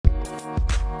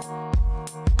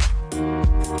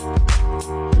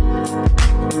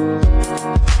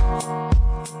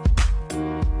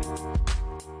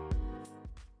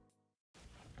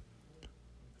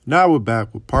Now we're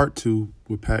back with part 2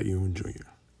 with Pat Ewing Jr.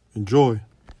 Enjoy.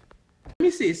 Let me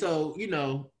see. So,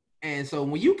 and so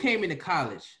when you came into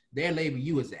college, they label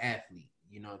you as an athlete.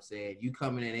 You know what I'm saying? You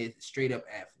coming in as a straight up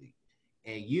athlete.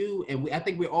 I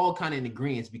think we're all kind of in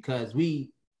agreement because I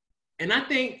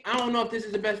don't know if this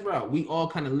is the best route. We all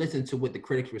kind of listened to what the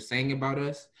critics were saying about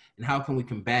us and how can we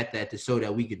combat that to show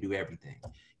that we could do everything.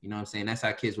 You know what I'm saying? That's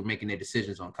how kids were making their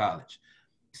decisions on college.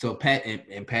 So Pat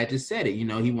just said it,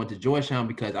 he went to Georgetown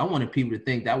because I wanted people to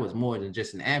think that was more than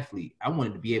just an athlete. I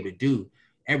wanted to be able to do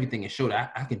everything and show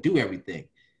that I could do everything.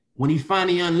 When he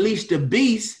finally unleashed the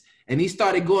beast and he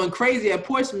started going crazy at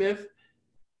Portsmouth,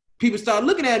 people started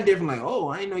looking at him different, like, oh,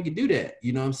 I didn't know you could do that.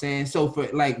 You know what I'm saying? So for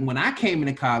like when I came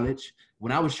into college,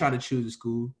 when I was trying to choose a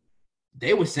school,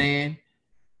 they were saying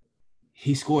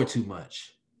he scored too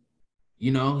much.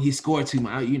 He scored too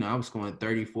much. I was scoring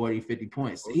 30, 40, 50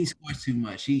 points. He scores too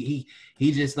much. He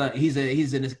just like he's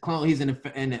in his clone. He's in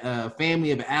a family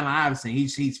of Allen Iverson.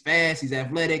 He's fast. He's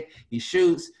athletic. He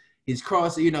shoots. He's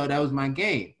crossing. That was my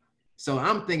game. So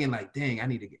I'm thinking like, dang, I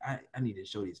need to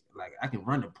show these. Like I can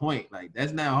run the point. Like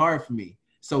that's not hard for me.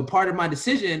 So part of my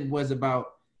decision was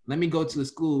about let me go to a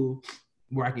school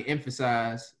where I can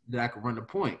emphasize that I can run the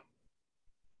point.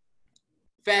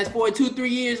 Fast forward 2-3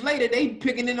 years later, they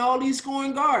picking in all these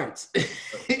scoring guards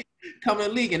coming to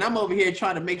the league. And I'm over here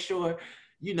trying to make sure,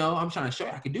 I'm trying to show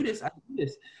you I can do this. I can do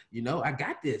this. I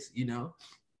got this,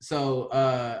 So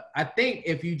I think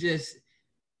if you just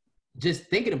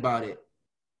thinking about it,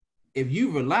 if you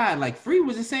relied, like Free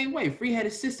was the same way. Free had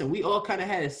a system. We all kind of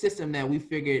had a system that we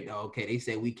figured, okay, they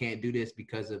say we can't do this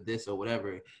because of this or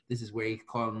whatever. This is where he's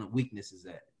calling the weaknesses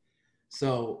at.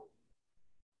 So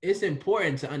it's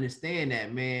important to understand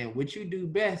that, man, what you do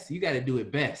best, you got to do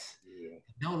it best. Yeah.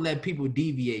 Don't let people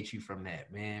deviate you from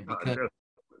that, man.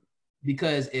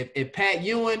 Because if Pat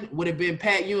Ewing would have been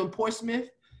Pat Ewing Portsmouth,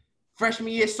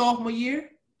 freshman year, sophomore year,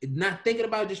 not thinking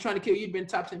about just trying to kill, you'd been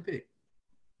top 10 pick.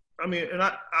 I mean, and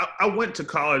I went to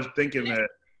college thinking that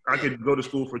I could go to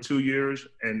school for 2 years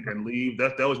and leave.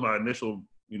 That was my initial,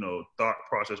 thought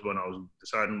process when I was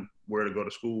deciding where to go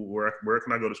to school. Where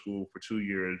can I go to school for 2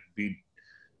 years, be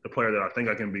the player that I think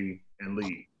I can be and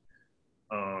lead.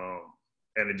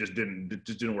 And it just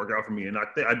didn't work out for me. And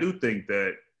I do think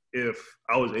that if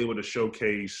I was able to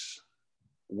showcase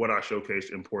what I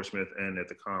showcased in Portsmouth and at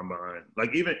the Combine,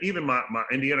 like even my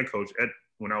Indiana coach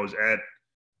when I was at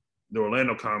the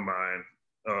Orlando Combine,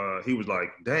 he was like,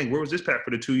 dang, where was this Pat for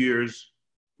the 2 years,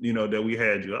 that we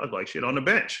had you? I was like, shit, on the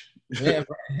bench. Yeah, right.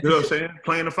 You know what I'm saying?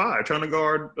 Playing the 5, trying to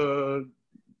guard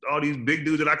all these big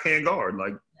dudes that I can't guard.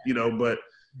 Like, but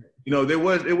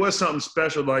it was something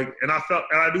special, like, and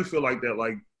I do feel like that,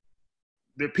 like,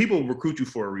 that people recruit you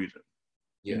for a reason.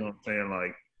 Yeah. You know what I'm saying?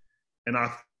 Like, and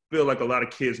I feel like a lot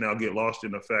of kids now get lost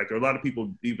in the fact, or a lot of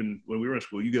people, even when we were in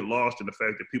school, you get lost in the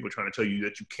fact that people are trying to tell you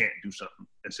that you can't do something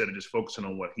instead of just focusing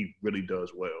on what he really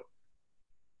does well.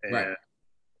 And right.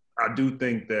 I do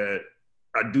think that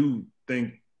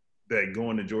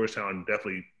going to Georgetown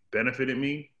definitely benefited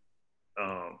me.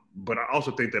 But I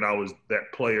also think that I was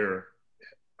that player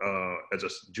as a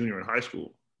junior in high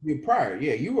school. You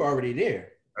were already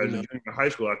there. As a junior in high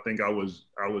school, I think I was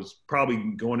probably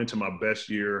going into my best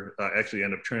year. I actually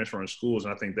ended up transferring schools,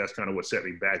 and I think that's kind of what set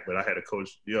me back. But I had a coach.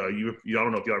 I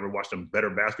don't know if y'all ever watched them Better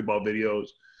Basketball videos.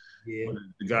 Yeah.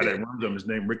 The guy that runs them is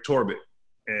named Rick Torbett,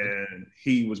 and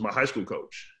he was my high school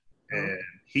coach. And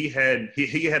he had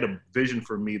a vision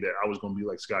for me that I was going to be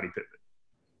like Scottie Pippen.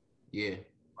 Yeah.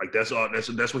 Like that's all.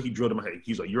 That's what he drilled in my head.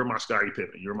 He's like, "You're my Scottie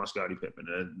Pippen. You're my Scottie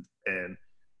Pippen." And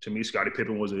to me, Scottie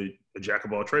Pippen was a jack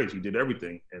of all trades. He did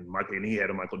everything, and he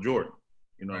had a Michael Jordan.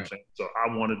 You know what I'm saying? So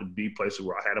I wanted to be places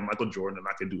where I had a Michael Jordan and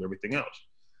I could do everything else.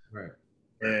 Right.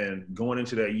 And going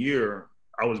into that year,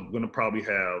 I was going to probably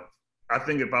have. I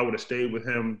think if I would have stayed with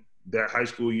him that high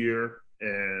school year,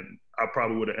 and I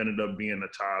probably would have ended up being the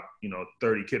top,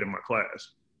 30 kid in my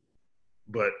class.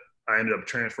 But I ended up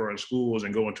transferring schools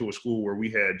and going to a school where we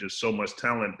had just so much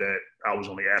talent that I was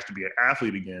only asked to be an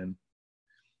athlete again.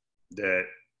 That,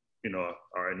 all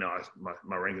right, now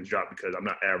my rankings dropped because I'm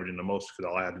not averaging the most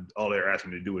because all they're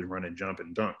asking me to do is run and jump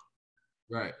and dunk.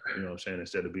 Right. You know what I'm saying?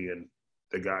 Instead of being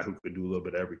the guy who could do a little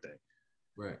bit of everything.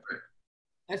 Right.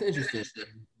 That's interesting.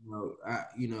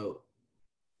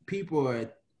 People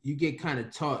you get kind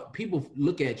of taught, people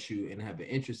look at you and have an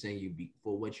interest in you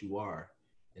for what you are,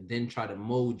 and then try to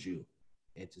mold you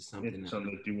into something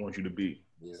that they want you to be.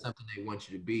 Yeah. Something they want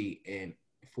you to be. And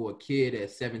for a kid at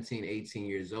 17, 18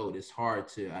 years old, it's hard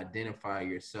to identify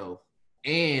yourself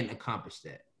and accomplish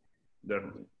that.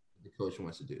 Definitely. The coach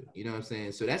wants to do. You know what I'm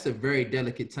saying? So that's a very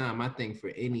delicate time, I think, for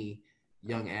any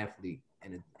young athlete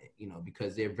and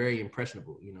because they're very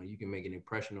impressionable. You can make an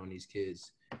impression on these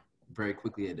kids very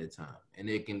quickly at that time, and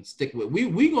it can stick with.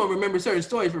 We gonna remember certain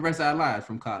stories for the rest of our lives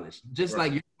from college, just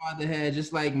like your father had,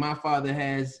 just like my father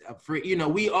has.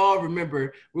 We all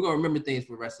remember. We're gonna remember things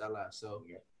for the rest of our lives. So,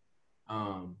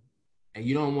 and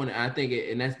you don't want to. I think,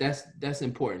 that's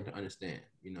important to understand.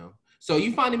 So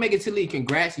you finally make it to league.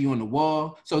 Congrats, you on the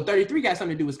wall. So 33 got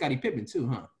something to do with Scottie Pippen too,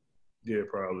 huh? Yeah,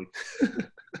 probably.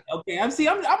 Okay, I'm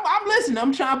listening.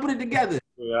 I'm trying to put it together.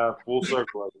 Yeah, full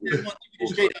circle.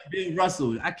 Straight up Bill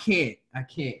Russell. I can't.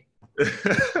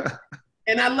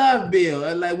 And I love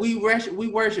Bill. Like we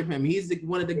worship him. He's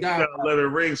one of the guys.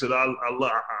 11 rings, and I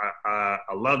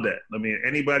love that. I mean,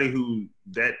 anybody who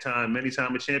many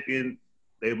time a champion,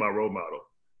 they're my role model.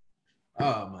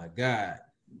 Oh my God,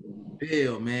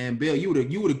 Bill, man, Bill, you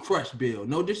would have crushed Bill.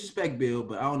 No disrespect, Bill,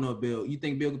 but I don't know, Bill. You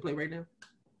think Bill can play right now?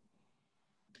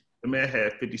 The man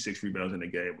had 56 rebounds in the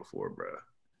game before, bro.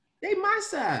 They my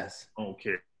size. I don't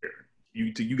care.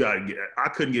 You gotta get. I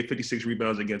couldn't get 56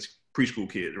 rebounds against preschool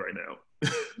kids right now.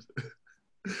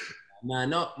 Nah,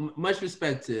 no, much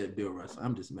respect to Bill Russell.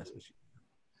 I'm just messing with you.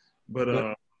 But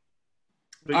all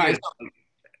yeah, right.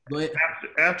 Go ahead.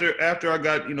 After I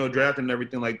got drafted and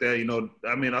everything like that,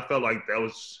 I mean, I felt like that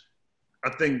was.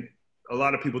 I think a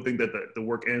lot of people think that the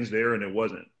work ends there, and it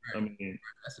wasn't. Right. I mean,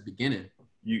 that's the beginning.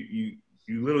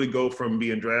 You literally go from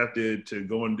being drafted to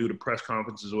go and do the press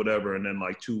conferences or whatever, and then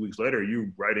like 2 weeks later,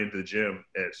 you right into the gym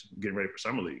as getting ready for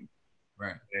summer league.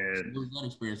 Right. And what was that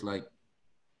experience like?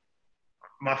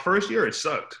 My first year, it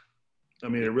sucked. I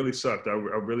mean, it really sucked. I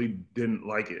really didn't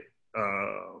like it,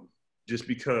 just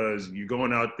because you're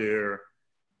going out there,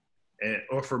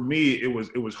 or for me, it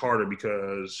was harder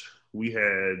because we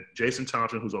had Jason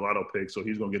Thompson, who's a lotto pick, so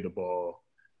he's gonna get the ball.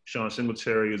 Sean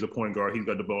Singletary is a point guard. He's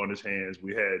got the ball in his hands.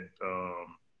 We had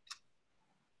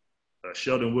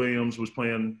Sheldon Williams was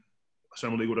playing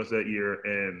summer league with us that year,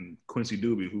 and Quincy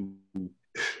Doobie, who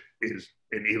is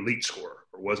an elite scorer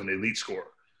or was an elite scorer.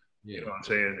 Yeah. You know what I'm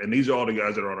saying? And these are all the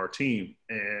guys that are on our team.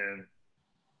 And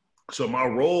so my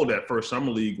role that first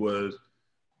summer league was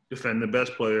defend the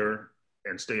best player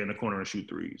and stay in the corner and shoot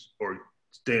threes, or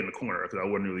stay in the corner because I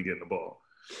wasn't really getting the ball.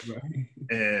 Right.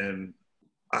 And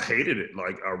I hated it.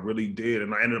 Like, I really did.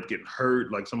 And I ended up getting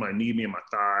hurt. Like, somebody kneed me in my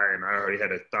thigh, and I already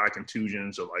had a thigh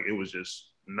contusion. So, like, it was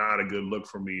just not a good look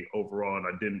for me overall. And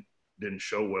I didn't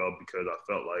show well because I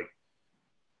felt like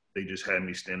they just had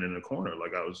me standing in the corner.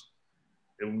 Like,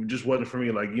 it just wasn't for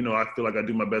me. Like, I feel like I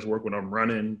do my best work when I'm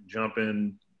running,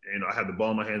 jumping. I have the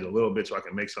ball in my hands a little bit so I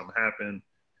can make something happen.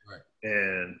 Right.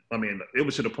 And, I mean, it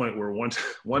was to the point where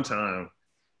one time,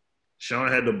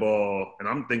 Sean had the ball, and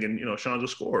I'm thinking, Sean's a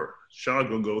scorer. Sean's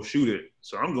going to go shoot it.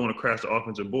 So I'm going to crash the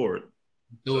offensive board.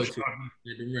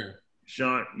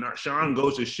 Sean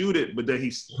goes to shoot it, but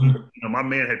then my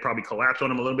man had probably collapsed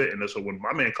on him a little bit. And so when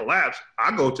my man collapsed,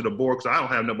 I go to the board because I don't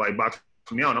have nobody boxing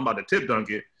me out. I'm about to tip dunk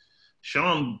it.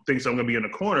 Sean thinks I'm going to be in the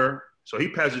corner, so he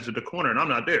passes it to the corner, and I'm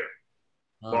not there.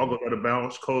 Ball goes out of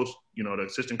bounds. Coach, the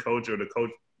assistant coach or the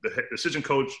assistant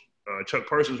coach, Chuck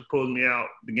Parsons, pulls me out.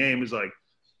 The game is like,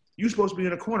 you supposed to be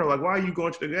in the corner. Like, why are you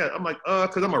going to the net? I'm like,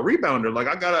 because I'm a rebounder. Like,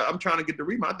 I'm trying to get the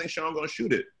rebound. I think Sean going to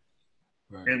shoot it.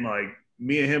 Right. And, like,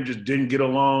 me and him just didn't get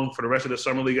along for the rest of the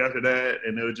summer league after that.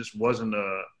 And it just wasn't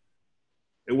a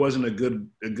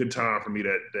good time for me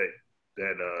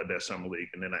that summer league.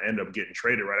 And then I ended up getting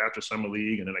traded right after summer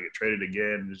league. And then I get traded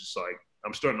again. And it's just like,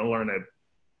 I'm starting to learn that,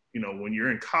 when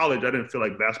you're in college, I didn't feel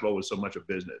like basketball was so much a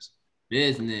business.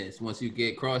 Once you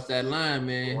get across that line,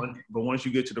 man. But once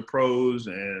you get to the pros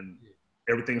and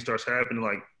everything starts happening,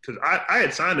 like, because I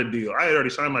had signed a deal. I had already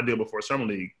signed my deal before summer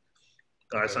league.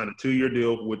 I signed a 2-year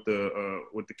deal with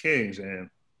the Kings, and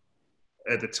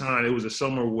at the time it was a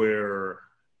summer where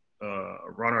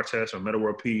Ron Artest or Metta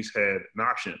World Peace had an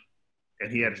option, and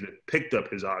he actually picked up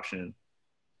his option.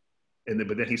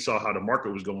 But then he saw how the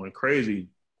market was going crazy,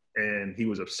 and he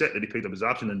was upset that he picked up his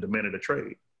option and demanded a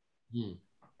trade.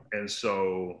 And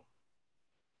so,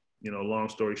 long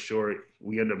story short,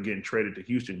 we ended up getting traded to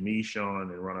Houston. Me,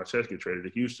 Sean, and Ron Artest get traded to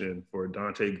Houston for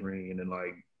Dante Green and,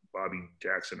 like, Bobby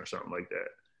Jackson or something like that.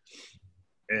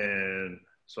 And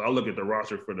so I look at the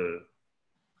roster for the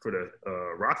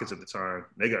Rockets at the time.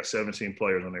 They got 17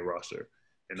 players on their roster.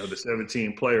 And of the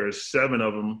 17 players, 7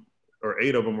 of them or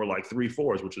 8 of them were like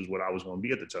 3-4s, which is what I was going to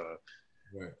be at the time.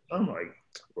 Right. I'm like,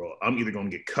 well, I'm either going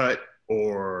to get cut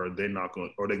or they're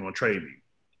going to trade me.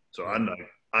 So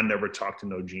I never talked to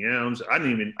no GMs. I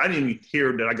didn't even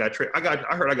hear that I got traded.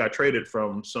 I heard I got traded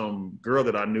from some girl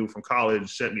that I knew from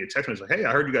college. Sent me a text message like, "Hey,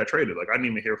 I heard you got traded." Like, I didn't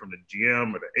even hear from the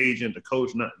GM or the agent, the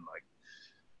coach, nothing.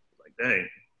 Like dang.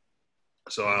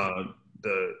 So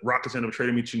the Rockets ended up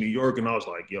trading me to New York, and I was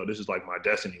like, yo, this is like my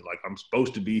destiny. Like, I'm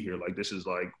supposed to be here. Like, this is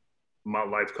like my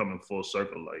life coming full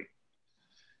circle. Like,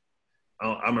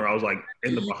 I remember I was like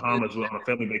in the Bahamas on a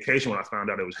family vacation when I found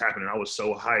out it was happening. I was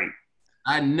so hyped.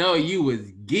 I know you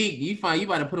was geek. You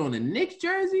about to put on the Knicks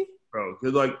jersey? Bro,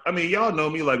 because like, I mean, y'all know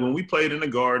me. Like, when we played in the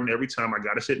Garden, every time I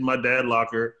got to sit in my dad's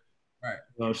locker. Right.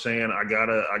 You know what I'm saying? I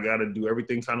gotta do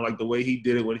everything kind of like the way he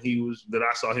did it that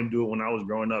I saw him do it when I was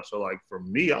growing up. So like for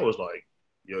me, I was like,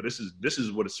 yo, this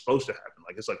is what it's supposed to happen.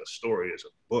 Like, it's like a story, it's a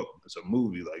book, it's a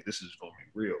movie. Like, this is gonna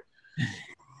be real.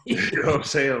 You know what I'm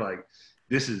saying? Like,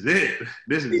 this is it.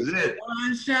 This is it.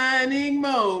 One shining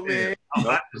moment.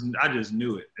 Yeah. I just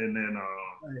knew it. And then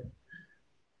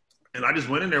and I just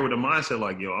went in there with a mindset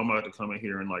like, yo, I'm about to come in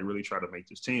here and like really try to make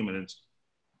this team.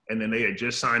 And then they had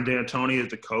just signed D'Antoni as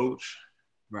the coach.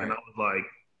 Right. And I was like,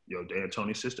 yo,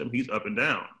 D'Antoni's system, he's up and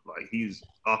down. Like, he's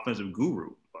offensive guru.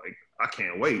 Like, I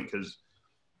can't wait. Because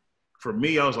for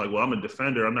me, I was like, well, I'm a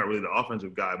defender. I'm not really the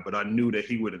offensive guy. But I knew that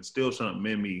he would instill something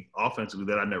in me offensively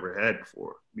that I never had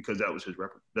before, because that was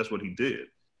that's what he did.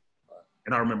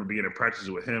 And I remember being in practices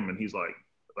with him, and he's like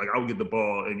I would get the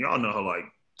ball. And y'all know how, like,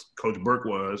 Coach Burke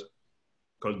was.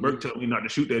 Coach Burke told me not to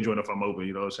shoot that joint if I'm open,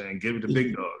 you know what I'm saying? Give it to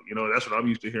Big Dog. You know, that's what I'm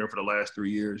used to hearing for the last 3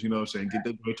 years, you know what I'm saying? Get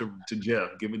that joint to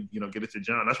Jeff. Get it to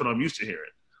John. That's what I'm used to hearing.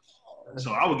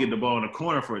 So I would get the ball in the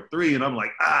corner for a three, and I'm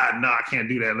like, no, I can't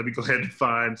do that. Let me go ahead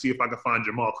and see if I can find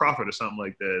Jamal Crawford or something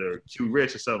like that, or Q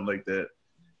Rich or something like that.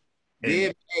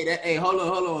 And hey,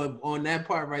 hold on that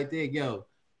part right there, yo.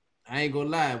 I ain't gonna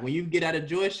lie. When you get out of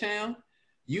Georgetown,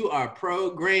 you are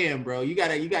programmed, bro. You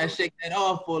gotta shake that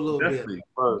off for a little bit.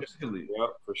 Definitely. Yeah,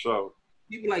 for sure.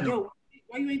 People like, yo,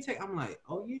 why you ain't take? I'm like,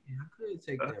 oh yeah, I could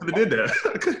take that. I could have did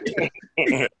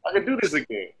that. I could do this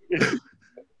again.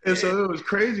 And so it was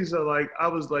crazy. So like, I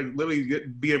was like literally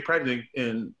being pregnant,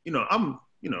 and I'm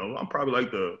probably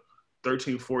like the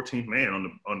 13th, 14th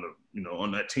man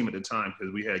on that team at the time,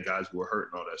 because we had guys who were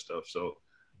hurt and all that stuff. So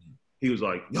he was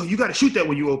like, yo, you got to shoot that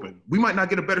when you open. We might not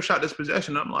get a better shot this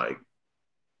possession. I'm like,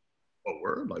 oh,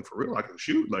 word? Like, for real? I can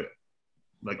shoot? Like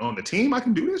on the team, I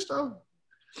can do this stuff?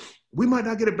 We might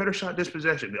not get a better shot this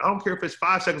possession. I don't care if it's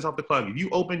 5 seconds off the clock. If you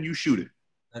open, you shoot it.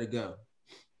 Let it go.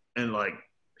 And like,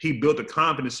 he built a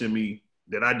confidence in me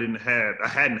that I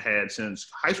hadn't had since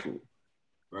high school.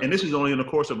 Right. And this is only in the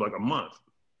course of like a month.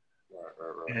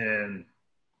 Right.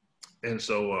 And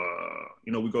so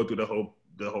we go through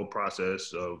the whole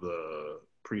process of the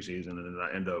preseason, and then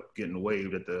I end up getting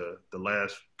waived at the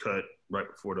last cut right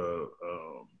before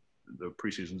the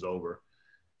preseason's over.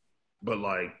 But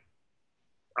like,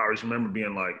 I just remember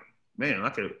being like, man, I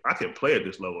could play at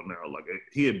this level now. Like,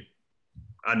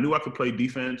 I knew I could play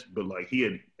defense, but like, he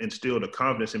had instilled a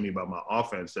confidence in me about my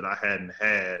offense that I hadn't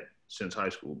had since high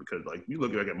school. Because like, you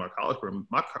look at my college career,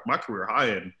 my career high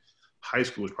in high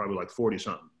school was probably like 40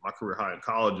 something. My career high in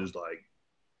college is like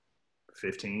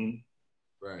 15.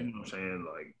 Right. You know what I'm saying?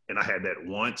 Like, and I had that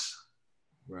once.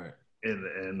 Right.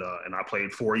 And I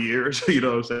played 4 years, you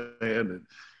know what I'm saying?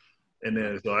 And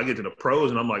then so I get to the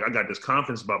pros, and I'm like, I got this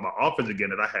confidence about my offense again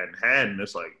that I hadn't had. And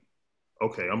it's like,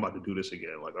 okay, I'm about to do this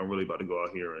again. Like, I'm really about to go out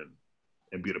here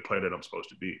and be the player that I'm supposed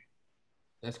to be.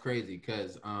 That's crazy,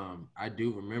 because I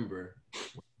do remember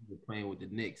when we were playing with the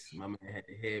Knicks. My man had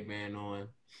the headband on.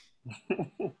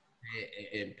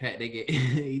 and Pat,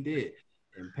 he did.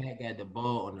 And Pat got the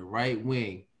ball on the right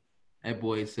wing. That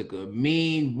boy took a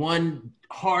mean one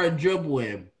hard dribble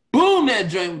and boom, that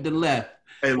joint with the left.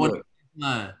 Hey, look.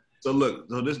 So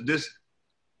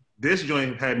this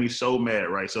joint had me so mad,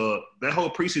 right? So that whole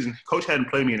preseason, coach hadn't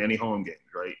played me in any home games,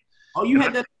 right? Oh, you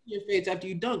had that in your face after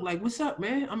you dunked. Like, what's up,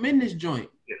 man? I'm in this joint.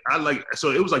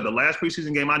 So it was like the last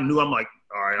preseason game. I knew, I'm like,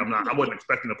 all right, I wasn't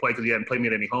expecting to play because he hadn't played me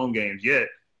at any home games yet.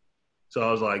 So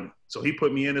I was like, so he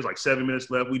put me in. There's like 7 minutes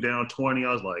left. We down 20.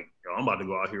 I was like, yo, I'm about to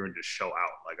go out here and just show out.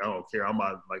 Like, I don't care. I'm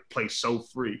about to like play so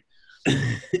free.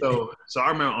 So I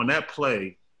remember on that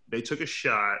play, they took a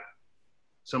shot.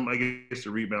 Somebody gets the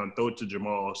rebound, throw it to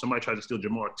Jamal. Somebody tries to steal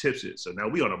Jamal, tips it. So now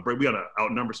we on an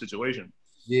outnumbered situation.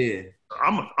 Yeah.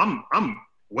 I'm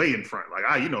way in front. Like,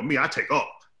 I take off.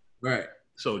 Right.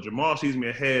 So Jamal sees me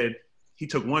ahead. He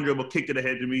took one dribble, kicked it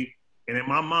ahead to me. And in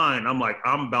my mind, I'm like,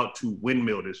 I'm about to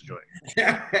windmill this joint.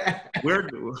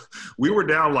 We were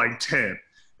down like 10.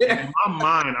 In my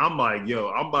mind, I'm like, yo,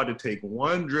 I'm about to take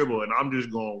one dribble and I'm just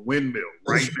going to windmill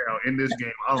right now in this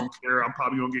game. I don't care. I'm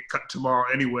probably going to get cut tomorrow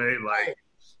anyway. Like,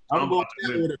 I'm going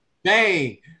to with a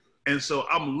bang. And so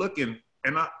I'm looking,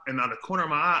 and out the corner of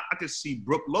my eye, I could see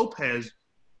Brooke Lopez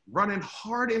running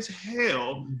hard as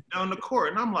hell down the court.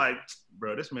 And I'm like,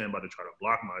 bro, this man about to try to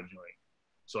block my joint.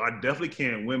 So I definitely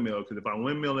can't windmill, because if I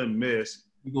windmill and miss,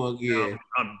 You going, yeah.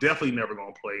 I'm definitely never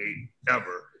gonna play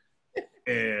ever.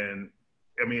 And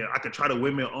I mean, I could try to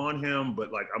windmill on him,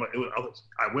 but like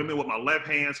I windmill with my left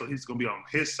hand, so he's gonna be on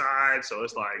his side. So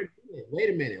it's like, wait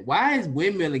a minute. Why is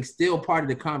windmilling still part of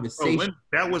the conversation?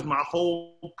 That was my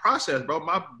whole process, bro.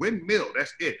 My windmill.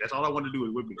 That's it. That's all I wanted to do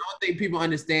is windmill. I don't think people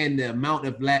understand the amount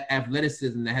of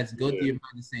athleticism that has to go through your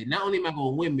mind to say, not only am I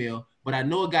going to windmill, but I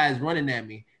know a guy is running at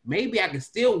me. Maybe I can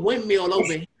still windmill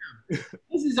over him.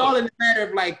 This is all in the matter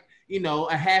of like, you know,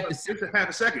 a half a second. It's a half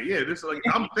a second. Yeah, this is like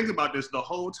I'm thinking about this the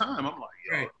whole time. I'm like,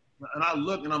 yo, right. And I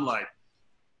look and I'm like,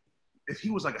 if he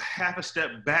was like a half a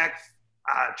step back,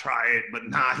 I'd try it, but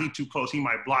nah, he too close. He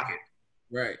might block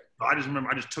it. Right. So I just remember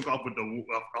I just took off with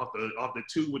off the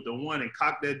two with the one and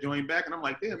cocked that joint back, and I'm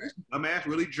like, damn, my man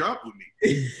really jumped with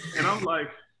me. And I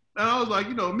was like,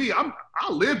 you know me, I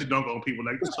live to dunk on people.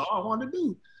 Like that's all I wanted to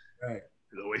do. Right.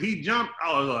 So when he jumped,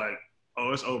 I was like,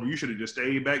 oh, it's over. You should have just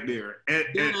stayed back there. And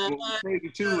what was crazy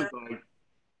too is like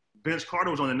Vince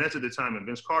Carter was on the Nets at the time, and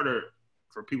Vince Carter,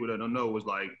 for people that don't know, was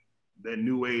like that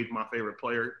new age, my favorite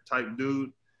player type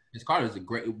dude. Vince Carter is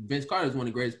one of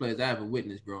the greatest players I ever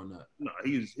witnessed growing up. No,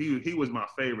 he was my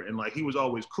favorite, and like he was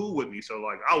always cool with me. So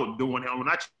like I was doing him when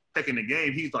I check in the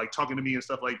game, he's like talking to me and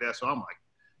stuff like that. So I'm like,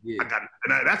 I got it,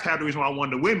 and that's half the reason why I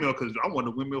wanted to windmill, because I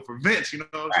wanted to windmill for Vince, you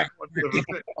know. Right.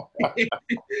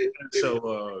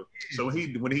 So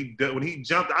when he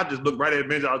jumped, I just looked right at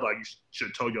Vince. I was like, you should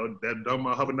have told your that dumb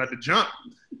motherfucker not to jump.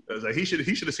 I was like, he should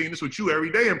have seen this with you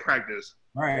every day in practice.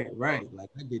 Right. Like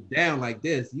I get down like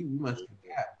this, you must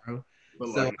forget, bro. But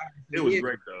so, like, it was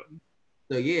great though.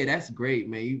 So yeah, that's great,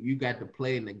 man. You got to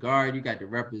play in the guard, you got to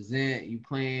represent, you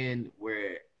playing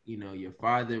where, you know, your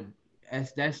father.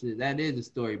 That is a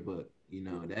storybook, you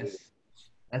know.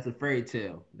 That's a fairy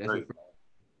tale.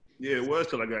 Yeah, it was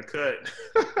till I got cut.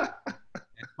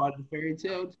 That's part of the fairy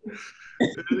tale.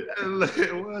 It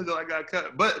was till I got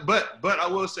cut. But I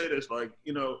will say this, like,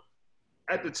 you know,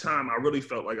 at the time I really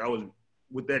felt like I was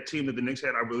with that team that the Knicks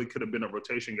had. I really could have been a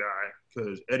rotation guy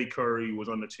because Eddie Curry was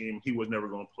on the team. He was never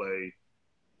going to play.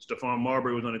 Stephon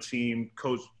Marbury was on the team.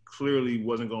 Coach clearly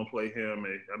wasn't going to play him.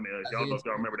 And, I mean, y'all know if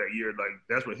y'all remember that year. Like,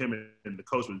 that's what him and the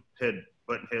coach was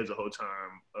butting heads the whole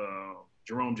time.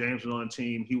 Jerome James was on the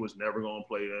team. He was never going to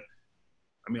play it.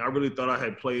 I mean, I really thought I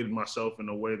had played myself in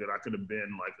a way that I could have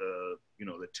been like the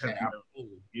 10th.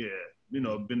 Yeah, you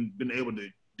know, been able to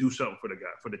do something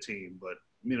for the team. But,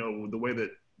 you know, the way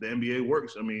that the NBA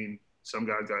works, I mean, some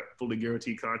guys got fully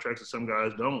guaranteed contracts and some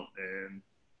guys don't. And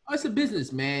it's a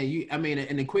business, man.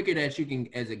 And the quicker that you can,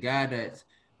 as a guy that's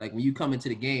like when you come into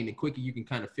the game, the quicker you can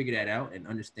kind of figure that out and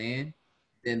understand,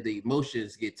 then the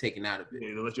emotions get taken out of it.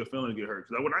 Yeah, let your feelings get hurt.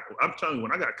 Because I'm telling you,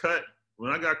 when I got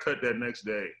cut that next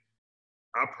day,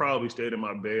 I probably stayed in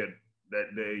my bed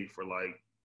that day for like,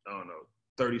 I don't know,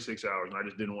 36 hours. And I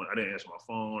didn't answer my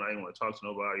phone. I didn't want to talk to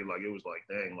nobody. Like, it was like,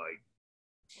 dang, like,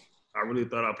 I really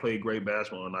thought I played great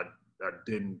basketball and I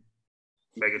didn't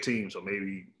make a team. So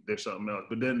maybe there's something else.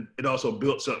 But then it also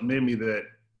built something in me that,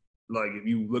 like, if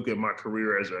you look at my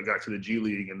career as I got to the G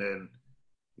League and then,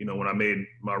 you know, when I made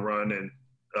my run and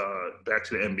back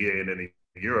to the NBA and then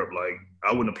in Europe, like,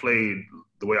 I wouldn't have played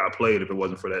the way I played if it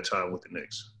wasn't for that time with the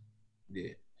Knicks. Yeah.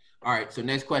 All right. So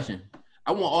next question.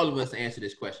 I want all of us to answer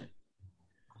this question.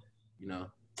 You know,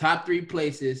 top 3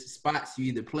 places, spots you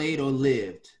either played or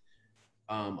lived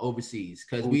overseas,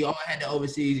 because we all had the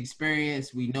overseas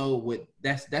experience. We know what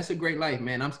that's a great life,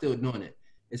 man. I'm still doing it.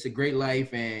 It's a great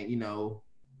life, and you know,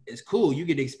 it's cool. You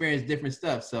get to experience different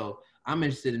stuff. So I'm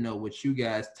interested to know what you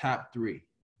guys' top 3.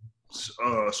 So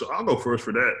I'll go first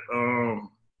for that.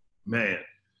 Man,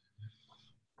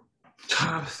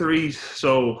 top 3.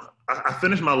 So I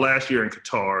finished my last year in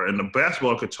Qatar, and the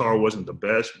basketball in Qatar wasn't the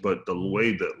best, but the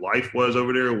way that life was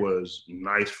over there was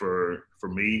nice for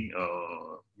me.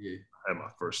 Yeah. I had my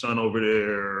first son over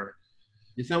there.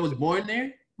 Your son was born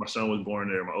there? My son was born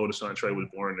there. My oldest son, Trey, was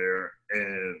born there.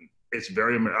 And it's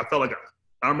very – I felt like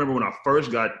I remember when I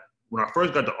first got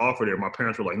the offer there, my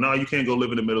parents were like, no, you can't go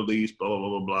live in the Middle East, blah, blah, blah,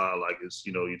 blah, blah. Like, it's,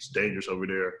 you know, it's dangerous over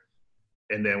there.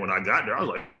 And then when I got there, I was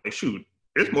like, hey, shoot,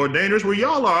 it's more dangerous where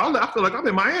y'all are. I feel like I'm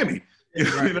in Miami. You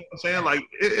know what I'm saying? Like,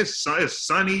 it's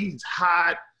sunny, it's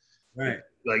hot. Right.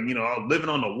 Like, you know, I was living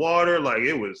on the water. Like,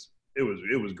 it was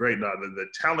great. Now, the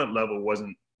talent level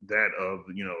wasn't that of,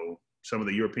 you know, some of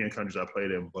the European countries I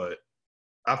played in, but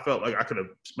I felt like I could have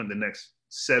spent the next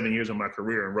 7 years of my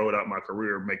career and rode out my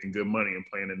career making good money and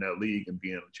playing in that league and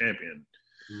being a champion.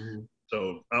 Mm-hmm.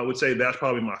 So I would say that's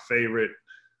probably my favorite.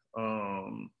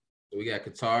 We got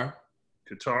Qatar.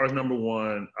 Qatar is number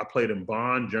 1. I played in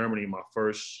Bonn, Germany, my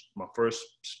first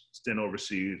stint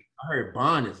overseas. I heard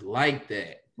Bonn is like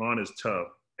that. Bonn is tough.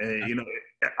 And, you know,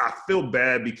 I feel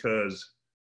bad because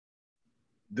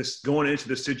going into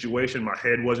this situation, my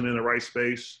head wasn't in the right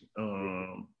space.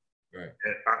 Right.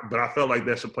 But I felt like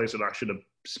that's a place that I should have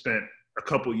spent a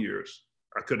couple years.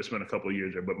 I could have spent a couple of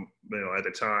years there, but at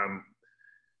the time,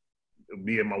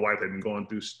 me and my wife had been going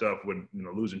through stuff with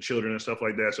losing children and stuff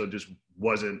like that. So it just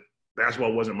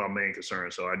basketball wasn't my main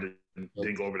concern. So I just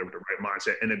didn't go over there with the right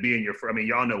mindset. And then being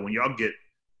y'all know when y'all get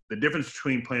the difference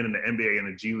between playing in the NBA and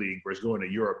the G League versus going to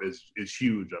Europe is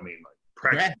huge. I mean, like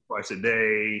practice twice a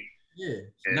day. Yeah,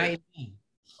 and I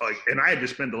had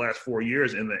just spent the last 4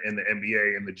 years in the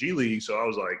NBA and the G League, so I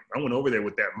was like, I went over there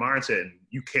with that mindset, and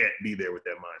you can't be there with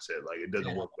that mindset. Like, it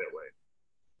doesn't work that way.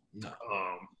 No.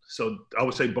 So I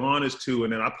would say Bonn is 2,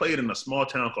 and then I played in a small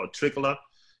town called Trikala,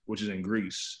 which is in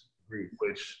Greece,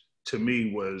 which to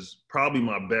me was probably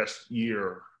my best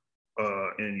year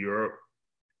in Europe,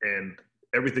 and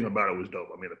everything about it was dope.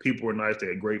 I mean, the people were nice; they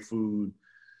had great food.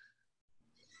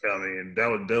 I mean,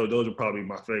 those are probably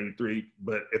my favorite 3.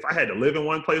 But if I had to live in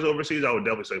one place overseas, I would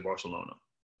definitely say Barcelona.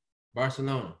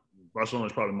 Barcelona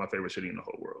is probably my favorite city in the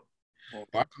whole world.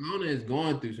 Barcelona is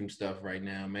going through some stuff right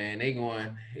now, man. They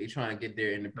trying to get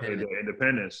their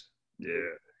independence.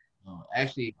 Yeah.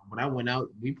 Actually, when I went out,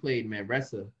 we played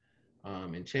Manresa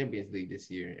in Champions League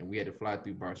this year, and we had to fly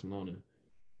through Barcelona.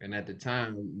 And at the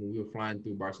time, when we were flying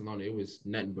through Barcelona, it was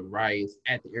nothing but riots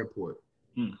at the airport.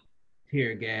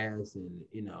 Tear gas and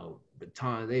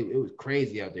batons. It was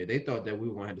crazy out there. They thought that we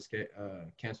were going to have to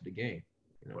cancel the game.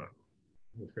 Wow.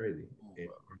 It was crazy.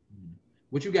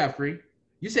 What you got, Free?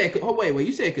 You said, wait,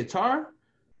 you said Qatar?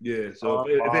 Yeah. So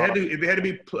if it had to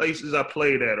be places I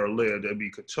played at or lived, it'd be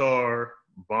Qatar,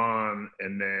 Bonn,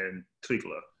 and then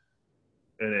Trikala.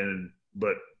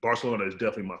 But Barcelona is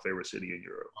definitely my favorite city in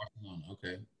Europe.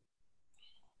 Barcelona,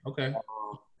 okay.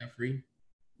 Free.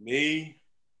 Me.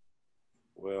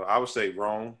 Well, I would say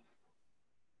Rome.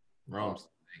 Rome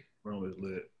is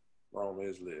lit. Rome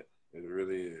is lit. It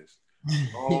really is.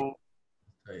 Rome.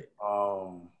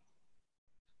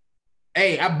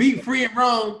 Hey, I beat Free in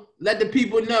Rome. Let the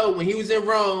people know when he was in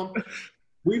Rome,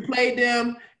 we played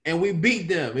them and we beat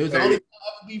them. It was the only time I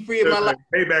ever beat Free in my life.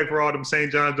 Payback for all them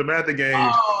St. John's de Matha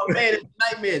games. Oh man, it's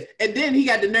nightmares. And then he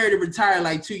got the nerve to retire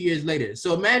like 2 years later.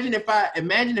 So imagine if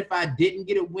I didn't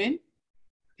get a win.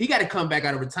 He got to come back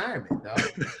out of retirement, dog.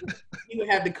 He would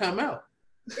have to come out.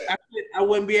 I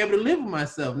wouldn't be able to live with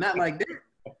myself, not like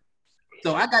that.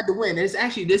 So I got the win. And it's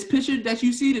actually this picture that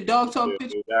you see, the dog talk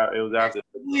picture. It was after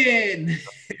the win.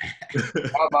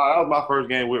 that was my first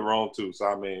game with Rome too. So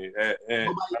I mean,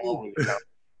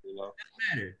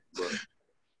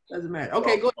 Doesn't matter.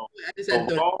 Okay, go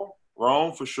ahead.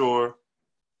 Rome for sure.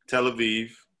 Tel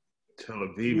Aviv.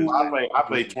 I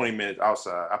played 20 minutes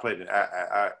outside. I played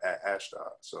at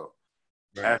Ashdod, so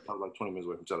Ashdod was like 20 minutes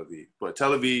away from Tel Aviv. But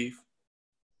Tel Aviv,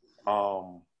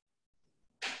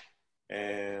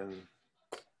 and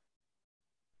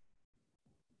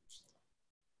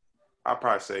I'd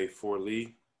probably say Fort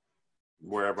Lee,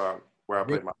 where I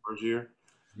played my first year.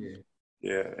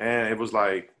 Yeah, and it was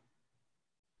like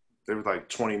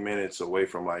 20 minutes away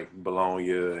from like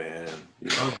Bologna and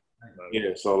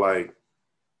so like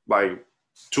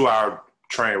 2-hour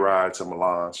train ride to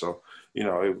Milan. So,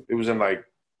 it was in like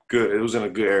good. It was in a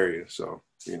good area. So,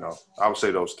 I would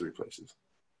say those 3 places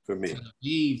for me.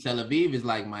 Tel Aviv is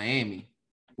like Miami.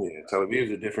 Yeah, Tel Aviv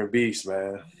is a different beast,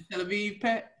 man. Tel Aviv,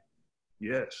 Pat?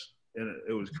 Yes. And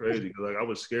it was crazy. Like I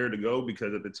was scared to go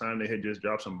because at the time they had just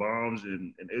dropped some bombs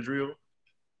in Israel.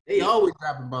 They always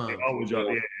dropping bombs. They always drop,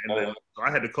 yeah. And then, so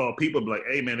I had to call people, be like,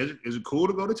 "Hey, man, is it cool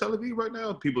to go to Tel Aviv right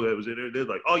now?" People that was in there, they're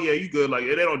like, "Oh yeah, you good? Like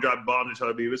they don't drop bombs in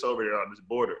Tel Aviv. It's over there on this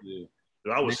border." Yeah.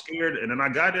 So I was scared, and then I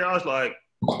got there. I was like,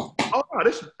 "Oh,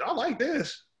 I like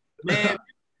this." Man,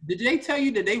 did they tell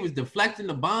you that they was deflecting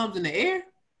the bombs in the air?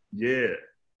 Yeah.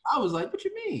 I was like, "What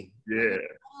you mean?" Yeah.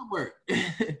 That work.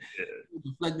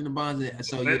 Deflecting the bombs.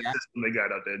 So they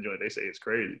got out that joint. They say it's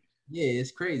crazy. Yeah,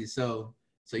 it's crazy. So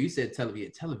you said Tel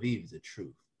Aviv. Tel Aviv is the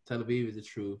truth. Tel Aviv is the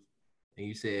truth. And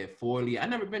you said Fort Lee. I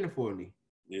never been to Fort Lee.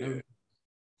 Yeah.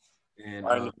 And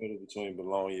right in the middle between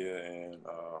Bologna and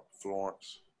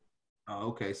Florence. Oh,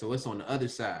 okay. So it's on the other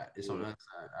side. It's on the other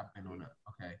side. I've been on that.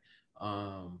 Okay.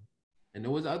 And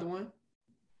there was the other one?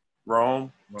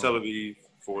 Rome. Tel Aviv,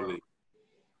 Fort Lee.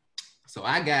 So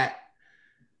I got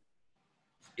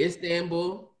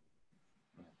Istanbul.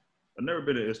 I've never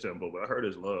been to Istanbul, but I heard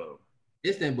it's love.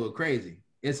 Istanbul, crazy.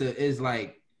 It's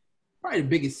like probably the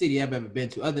biggest city I've ever been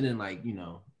to, other than like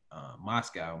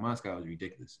Moscow. Moscow is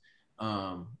ridiculous.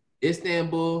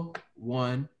 Istanbul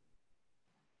 1,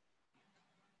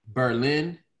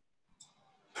 Berlin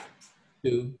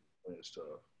 2, It's tough.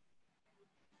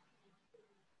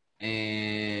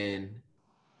 and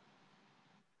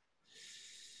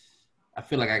I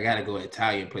feel like I gotta go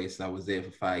Italian place. I was there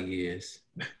for 5 years.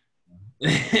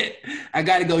 I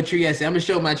gotta go Trieste. I'm gonna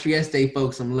show my Trieste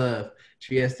folks some love.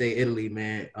 Trieste, Italy,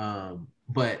 man.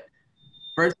 But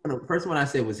first one I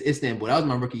said was Istanbul. That was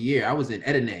my rookie year. I was in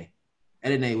Edirne,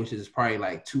 which is probably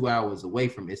like 2 hours away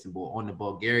from Istanbul on the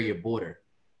Bulgaria border.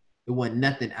 It wasn't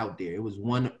nothing out there. It was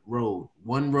one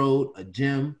road, a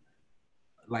gym,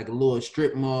 like a little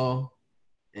strip mall,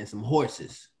 and some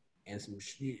horses, and some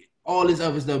all this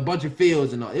other stuff, a bunch of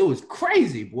fields and all. It was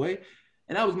crazy, boy.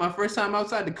 And that was my first time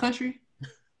outside the country.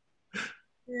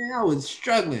 Yeah, I was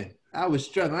struggling. I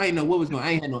didn't know what was going on.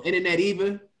 I ain't had no internet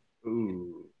either.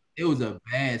 Ooh. It was a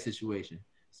bad situation.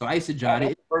 So I used to drive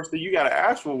it. First thing you got to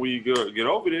ask for when you get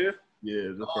over there.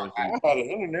 Yeah, the first thing. I had an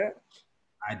internet.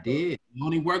 I did. It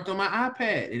only worked on my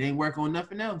iPad. It ain't work on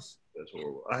nothing else. That's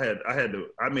horrible.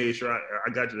 I made sure I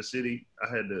got to the city. I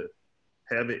had to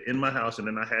have it in my house, and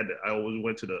then I always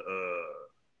went to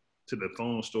the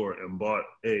phone store and bought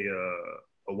a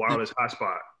wireless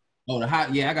hotspot. Oh,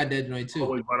 yeah, I got that joint too.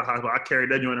 Always bought a hotspot. I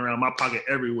carried that joint around my pocket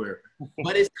everywhere.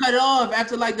 But it's cut off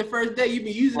after like the first day. You've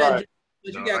been using that joint,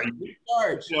 but you got to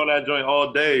charge. You on that joint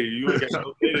all day. You ain't got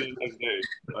no data the next day.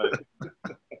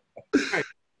 Right.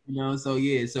 You know, so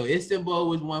yeah, so Istanbul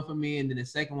was one for me, and then the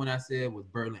second one I said was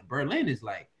Berlin. Berlin is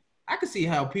like, I could see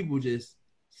how people just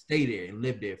stay there and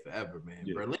live there forever, man.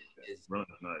 Yeah. Berlin's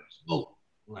nice. Oh,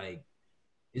 like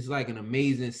it's like an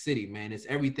amazing city, man. It's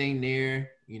everything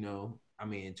there, you know. I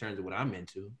mean, in terms of what I'm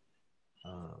into,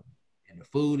 and the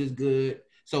food is good.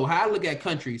 So how I look at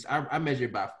countries, I measure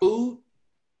it by food,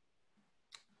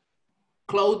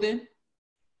 clothing,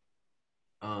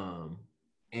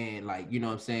 and like, you know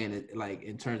what I'm saying, like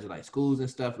in terms of like schools and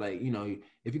stuff, like, you know,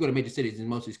 if you go to major cities, it's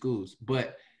mostly schools,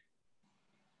 but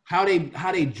how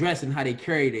they dress and how they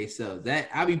carry themselves, that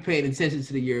I be paying attention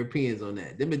to the Europeans on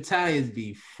that. Them Italians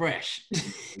be fresh.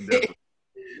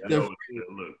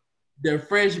 The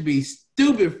French be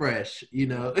stupid fresh, you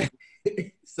know.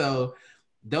 So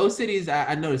those cities,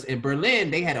 I noticed in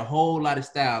Berlin, they had a whole lot of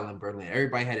style in Berlin.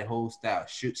 Everybody had a whole style,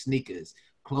 sneakers,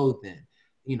 clothing,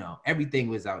 you know, everything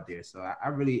was out there. So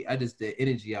the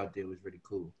energy out there was really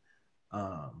cool.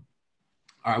 All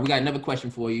right, we got another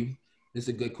question for you. This is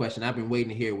a good question. I've been waiting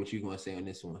to hear what you're going to say on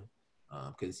this one.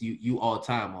 Because you all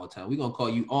time. We're going to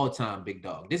call you all time, big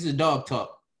dog. This is Dog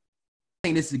Talk. I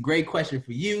think this is a great question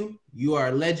for you. You are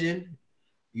a legend.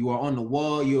 You are on the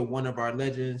wall. You're one of our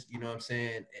legends. You know what I'm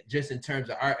saying? Just in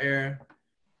terms of our era,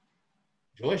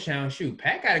 Georgetown, shoot,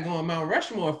 Pat got to go on Mount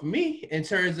Rushmore for me in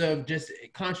terms of just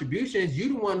contributions.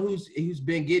 You the one who's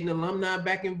been getting alumni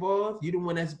back involved. You the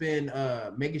one that's been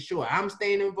making sure I'm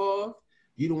staying involved.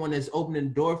 You the one that's opening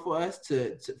the door for us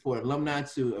for alumni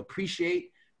to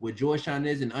appreciate what Georgetown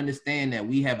is and understand that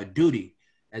we have a duty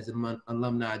as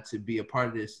alumni to be a part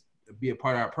of this, be a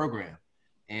part of our program.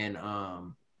 And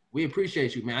we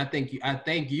appreciate you, man. I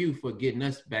thank you for getting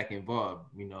us back involved.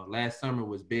 You know, last summer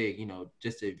was big, you know,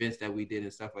 just the events that we did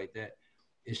and stuff like that.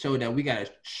 It showed that we got a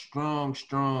strong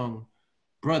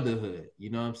brotherhood, you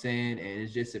know what I'm saying? And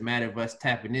it's just a matter of us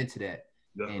tapping into that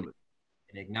and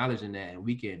acknowledging that, and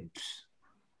we're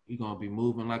gonna be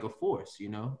moving like a force, you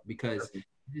know, because it's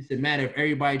just a matter of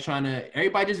everybody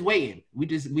just waiting. We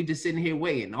just sitting here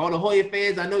waiting. All the Hoya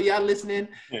fans, I know y'all listening.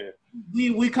 Yeah.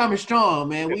 We coming strong,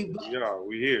 man. We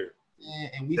here. Yeah,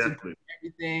 and we support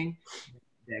everything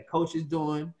that coach is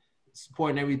doing,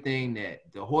 supporting everything that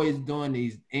the Hoyas doing,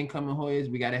 these incoming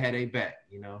Hoyas, we gotta have their back,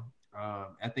 you know.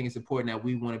 I think it's important that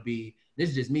we want to be, this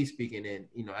is just me speaking, and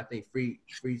you know, I think free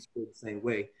feel the same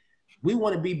way. We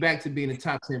want to be back to being a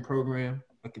top 10 program,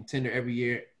 a contender every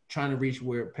year, trying to reach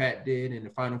where Pat did in the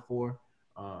Final Four.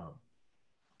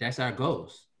 That's our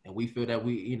goals. And we feel that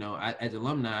we, you know, as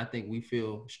alumni, I think we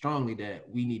feel strongly that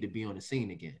we need to be on the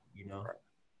scene again, you know?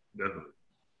 Definitely.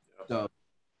 So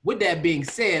with that being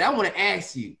said, I want to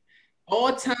ask you,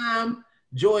 all-time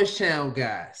Georgetown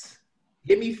guys,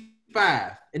 give me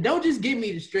 5. And don't just give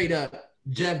me the straight up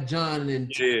Jeff John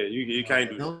and yeah, you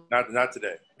can't do that. Not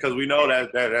today. Because we know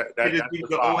that just pick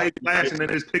the 08 class and then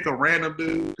just pick a random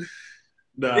dude.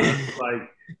 Nah, like,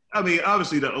 I mean,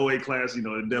 obviously the 08 class, you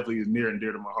know, it definitely is near and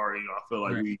dear to my heart. You know, I feel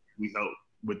like we help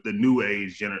with the new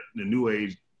age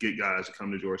get guys to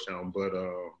come to Georgetown. But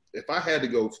if I had to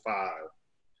go 5,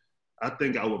 I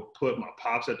think I would put my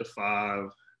pops at the 5.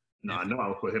 No, I know I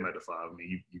would put him at the 5. I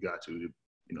mean, you got to, you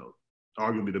know,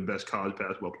 arguably the best college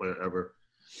basketball player ever.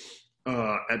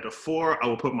 At the 4, I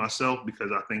would put myself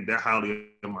because I think that highly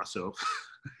of myself.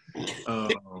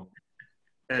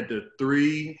 At the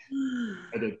 3,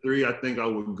 I think I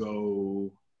would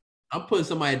go. I'm putting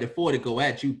somebody at the 4 to go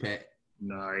at you, Pat.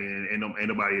 Nah, ain't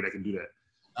nobody that can do that.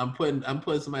 I'm putting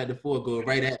somebody at the 4 go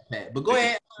right at Pat. But go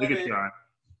ahead. Take a shot.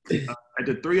 At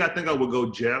the 3, I think I would go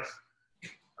Jeff.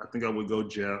 At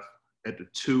the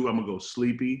 2, I'm gonna go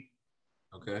Sleepy.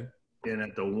 Okay. And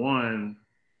at the 1,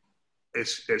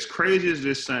 it's as crazy as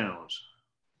this sounds,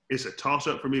 it's a toss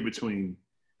up for me between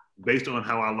based on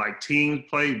how I like teams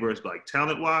play versus like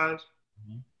talent wise.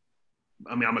 Mm-hmm.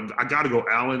 I mean, I got to go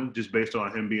Allen just based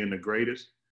on him being the greatest.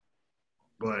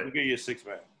 But we'll get you a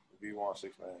 6-man if you want a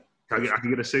 6-man. I can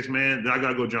get a 6-man. Then I got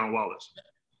to go John Wallace.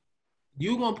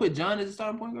 You gonna put John as a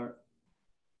starting point guard?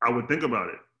 I would think about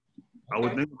it. Okay. I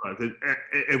would think about it.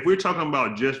 If we're talking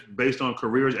about just based on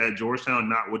careers at Georgetown,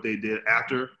 not what they did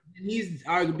after. He's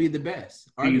arguably the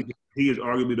best. He is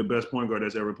arguably the best point guard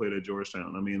that's ever played at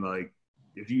Georgetown. I mean, like,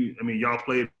 y'all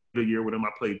played a year with him. I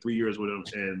played 3 years with him,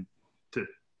 and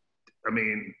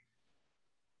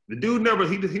the dude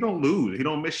he don't lose. He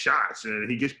don't miss shots, and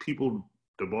he gets people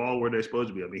the ball where they're supposed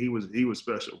to be. I mean, he was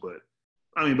special, but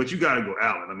you got to go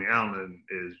Allen. I mean, Allen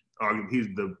is arguably he's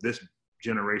this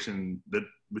generation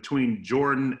between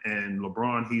Jordan and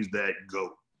LeBron, he's that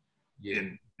GOAT. Yeah.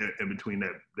 In between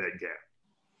that gap.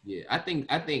 Yeah, I think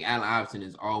Allen Iverson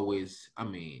is always. I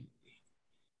mean,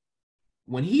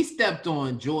 when he stepped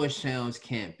on Georgetown's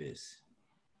campus,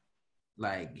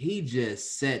 like he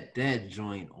just set that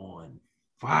joint on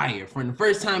fire from the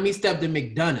first time he stepped in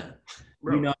McDonough.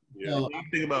 Bro, you know, you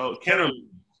think about Kenner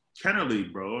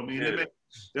League, bro. I mean,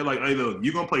 they're like, hey, look,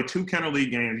 you're gonna play 2 Kenner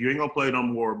League games. You ain't gonna play no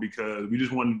more because we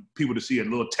just want people to see a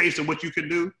little taste of what you can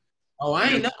do. Oh, I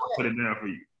ain't know that. Put it down for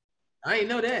you. I ain't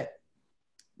know that.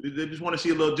 They just want to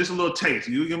see a little taste.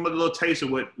 You give them a little taste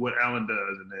of what Allen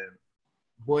does, and then.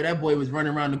 Boy, that boy was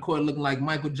running around the court looking like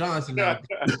Michael Johnson out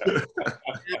there.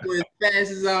 That boy as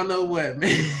fast as I don't know what,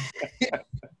 man.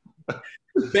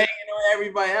 Banging on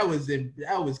everybody.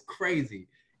 That was crazy.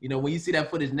 You know, when you see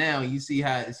that footage now, you see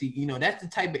that's the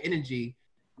type of energy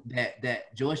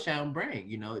that Georgetown bring,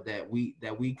 you know, that we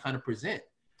kind of present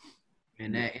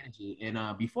and that energy.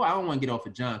 And before, I don't want to get off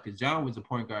of John, because John was a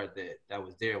point guard that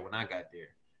was there when I got there.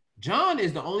 John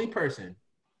is the only person,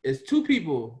 there's 2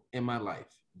 people in my life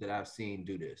that I've seen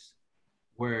do this,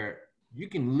 where you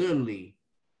can literally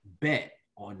bet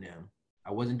on them.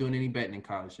 I wasn't doing any betting in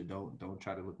college, so don't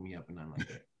try to look me up and nothing like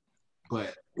that.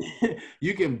 But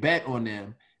you can bet on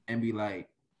them and be like,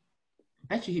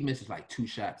 bet you he misses like 2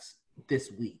 shots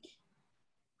this week.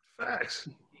 Facts.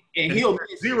 And he'll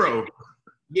miss 0.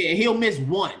 Yeah, he'll miss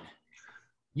 1.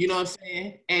 You know what I'm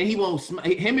saying? And he won't smile.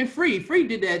 Him and Free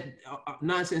did that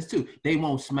nonsense too. They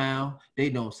won't smile. They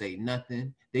don't say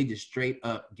nothing. They just straight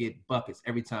up get buckets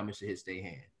every time it hits their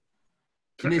hand.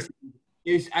 And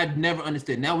I'd never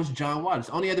understood. And that was John Wallace.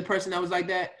 Only other person that was like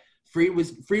that, Free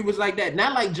was like that.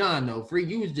 Not like John though. Free,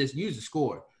 you was a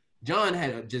scorer. John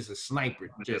had just a sniper.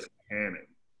 Just cannon.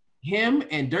 Him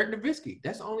and Dirk Nowitzki.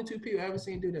 That's the only 2 people I ever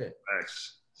seen do that.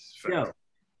 Facts. Yo,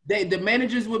 the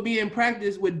managers would be in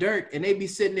practice with Dirk, and they'd be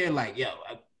sitting there like, yo,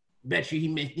 I bet you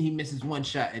he misses 1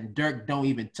 shot, and Dirk don't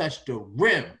even touch the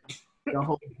rim. The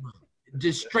whole time.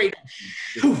 Just straight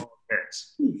up.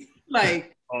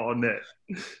 Like all net.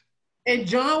 And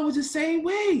John was the same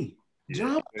way.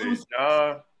 John was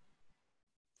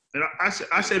and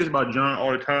I say this about John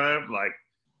all the time, like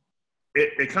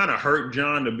it kind of hurt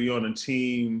John to be on a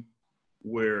team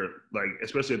where, like,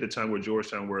 especially at the time with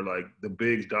Georgetown, where like the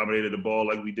bigs dominated the ball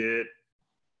like we did,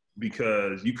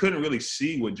 because you couldn't really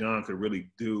see what John could really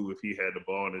do if he had the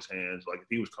ball in his hands. Like if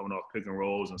he was coming off pick and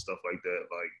rolls and stuff like that.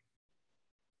 Like,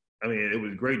 I mean, it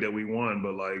was great that we won,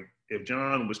 but like if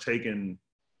John was taking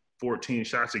 14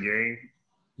 shots a game,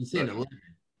 he's hitting 11.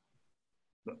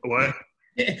 What?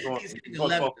 He's going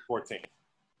 12 for 14.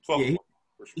 12 yeah,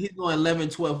 he's going 11,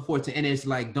 12, 14, and it's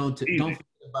like don't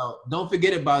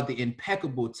forget about the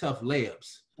impeccable tough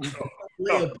layups.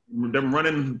 Them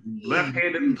running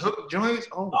left-handed hook joints.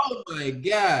 Oh my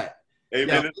God! 8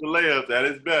 minutes of layups at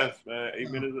its best, man.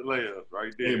 8 minutes of layups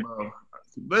right there. Hey, bro.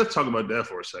 Let's talk about that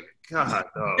for a second. God,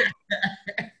 dog.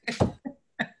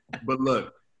 But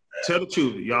look, tell the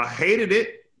truth. Y'all hated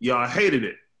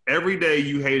it. Every day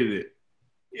you hated it.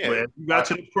 Yeah. But as you got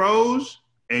to the pros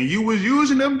and you was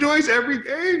using them joints every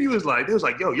game, it was like,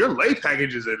 yo, your lay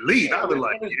package is elite. Yeah, I was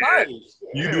like, yeah.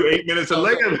 You do 8 minutes of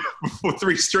layup for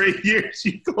 3 straight years.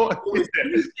 You going?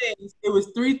 It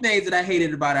was 3 things that I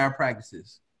hated about our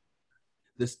practices: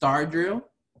 the star drill,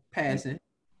 passing,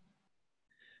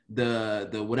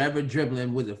 the whatever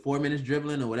dribbling, was it 4 minutes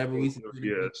dribbling or whatever we said?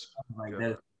 Yes. Like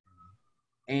that.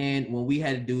 And when we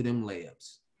had to do them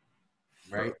layups,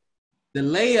 right? The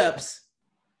layups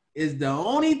is the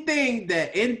only thing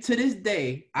that, to this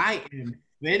day, I am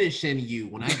finishing you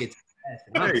when I get to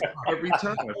Hey, every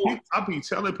time. I be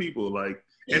telling people, like,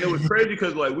 and it was crazy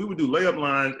because, like, we would do layup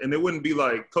lines, and it wouldn't be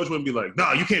like, coach wouldn't be like,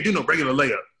 nah, you can't do no regular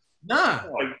layup. Nah.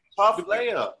 Like, tough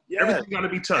layup. Yeah. Everything got to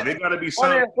be tough. It got to be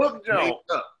something. Hook jump.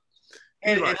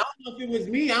 And I don't know if it was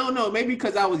me. I don't know. Maybe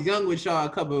because I was young with Shaw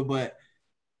Cupboard, but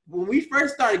when we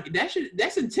first started,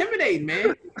 that's intimidating,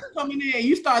 man. Coming in,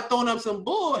 you start throwing up some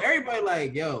bull. Everybody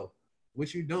like, yo,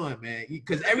 what you doing, man?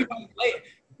 Because everybody's late,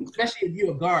 especially if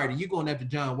you're a guard and you're going after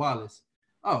John Wallace.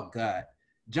 Oh God,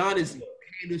 John is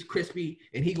hand is crispy,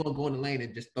 and he gonna go in the lane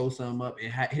and just throw something up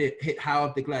and hit high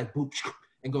up the glass, boop,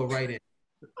 and go right in.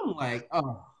 I'm like,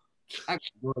 oh, I can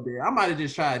go there. I might have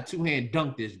just tried two-hand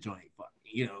dunk this joint.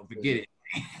 Forget it.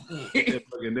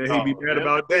 And then he be mad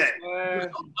about that.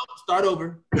 Start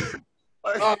over.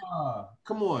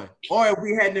 Come on. Or if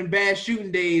we had them bad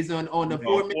shooting days on the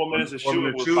 4 minutes. 4 minutes of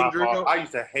shooting was by far. I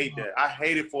used to hate that. I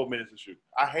hated 4 minutes of shooting.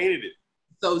 I hated it.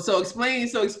 So explain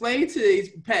to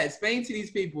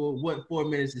these people what 4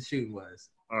 minutes of shooting was.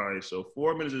 All right, so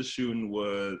 4 minutes of shooting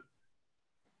was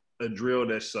a drill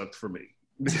that sucked for me.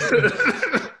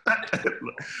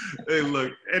 Hey,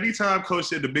 look, anytime coach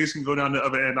said the bigs can go down the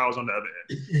other end, I was on the other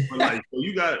end. But like, so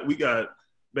we got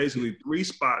basically 3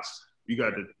 spots. You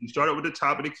start out with the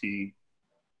top of the key.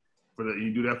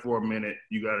 You do that for a minute.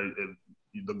 You got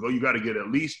to get at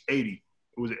least 80.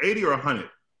 It was 80 or 100?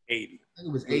 80. I think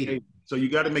it was 80. So you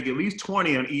got to make at least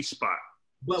 20 on each spot.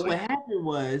 But what happened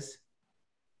was,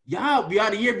 y'all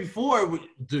the year before with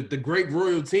the great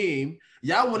Royal team,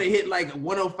 y'all want to hit like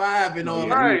 105 and all.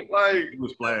 Right, like it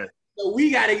was flat. So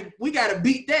we gotta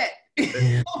beat that.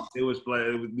 It was flat.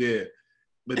 It was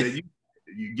But then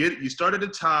you start at the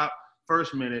top,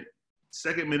 first minute,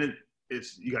 second minute,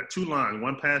 you got 2 lines,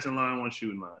 one passing line, one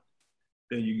shooting line.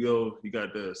 Then you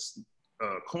got the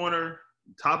corner,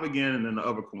 top again, and then the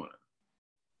other corner.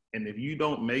 And if you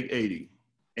don't make 80,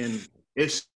 and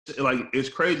it's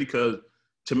crazy because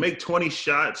to make 20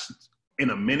 shots in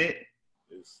a minute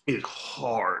is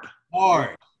hard.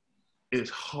 It's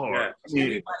hard.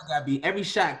 Yeah. Every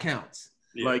shot counts.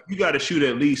 Yeah. Like you got to shoot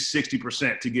at least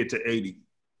 60% to get to 80.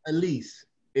 At least.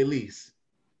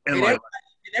 And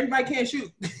everybody can't shoot.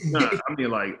 Nah, I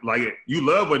mean, like you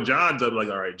love what John does. Like,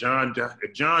 all right,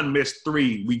 if John missed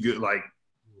 3, we good. Like,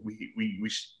 we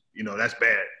that's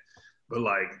bad. But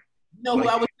like, who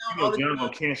I was counting all the John time?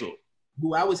 gonna cancel.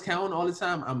 Who I was counting all the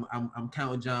time? I'm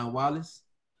counting John Wallace.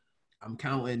 I'm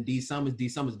counting D Summers. D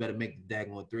Summers better make the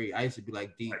daggone 3. I used to be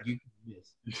like, D, you can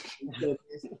miss.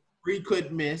 3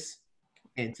 couldn't miss.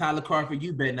 And Tyler Crawford,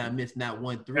 you better not miss not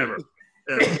 1 3. Ever.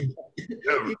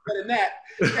 You better not.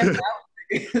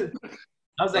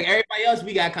 I was like, everybody else,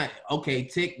 we got kind of, okay,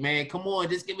 Tick, man, come on,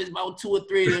 just give us about 2 or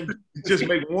 3 of them. Just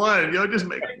make one, just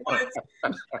make one.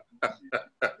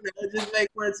 Just make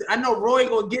one. I know Roy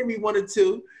gonna give me 1 or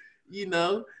 2,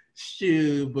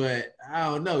 shoot, but I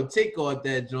don't know. Tick off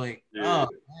that joint. Yeah. Oh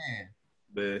man.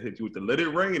 They hit you with the let it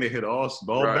rain and it hit all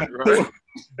ball right, back.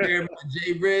 Right.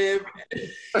 J Rib.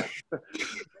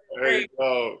 Hey,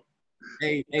 go.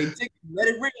 Hey, Tick, let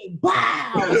it rain.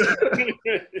 Wow.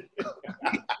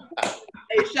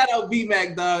 Hey, shout out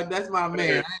B-Mac, dog. That's my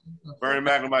man. Bernie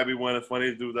Mac might be one of the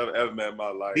funniest dudes I've ever met in my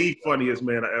life. The funniest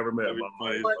man I ever met in my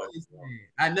life.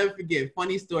 I never forget.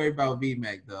 Funny story about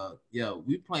B-Mac, dog. Yo,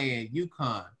 we playing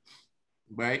UConn,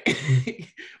 right?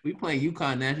 We playing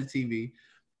UConn national TV,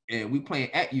 and we playing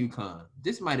at UConn.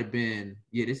 This might have been,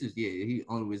 he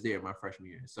only was there my freshman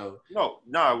year. So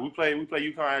we play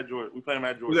UConn at Georgia. We played him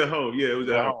at Georgia. It was at home. Yeah, it was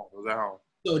at home. It was at home.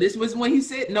 So this was when he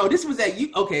said, no, this was at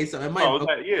you. Okay, so it might.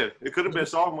 It could have been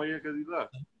sophomore year because he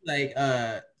left. Like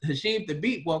Hashim the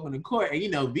Beat walking the court,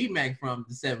 and B-Mac from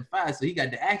the 7'5", so he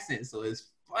got the accent. So it's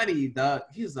funny, dog.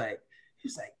 He was like,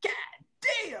 God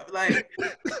damn, like.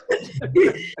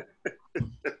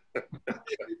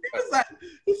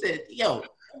 He said, yo,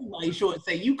 everybody short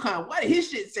say UConn. Why did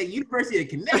his shit say University of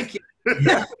Connecticut?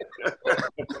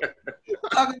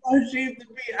 Talking about Hashim the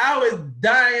Beat, I was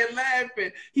dying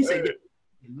laughing. He said,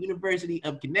 University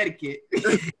of Connecticut.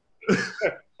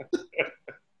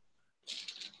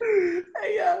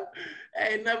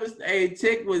 Hey,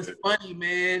 Tick was funny,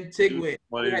 man. Tick was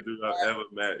funniest dude I've ever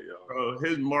met, yo. Bro,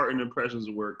 his Martin impressions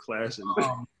were classic.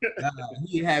 Oh,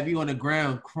 he'd have you on the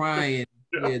ground crying.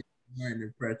 His Martin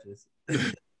impressions.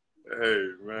 Hey,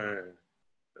 man.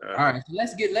 All right, so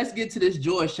let's get to this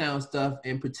Georgetown stuff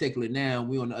in particular. Now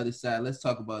we on the other side. Let's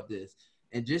talk about this.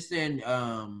 And just then,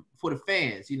 for the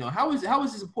fans, how was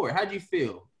the support? How did you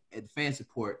feel at the fan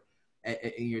support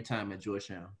in your time at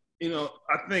Georgetown?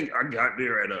 I think I got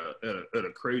there at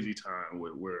a crazy time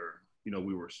where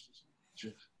we were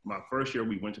just my first year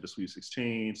we went to the Sweet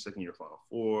 16, second year Final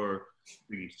Four,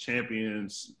 Big East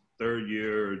champions. third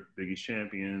year, Big East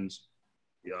champions,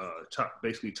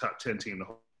 basically top 10 team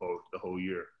the whole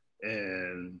year.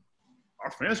 And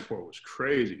our fan support was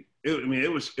crazy.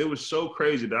 It was so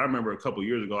crazy that I remember a couple of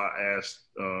years ago, I asked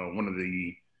one of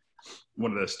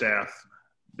the staff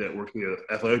that worked in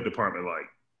the athletic department, like,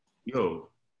 yo,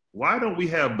 why don't we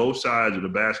have both sides of the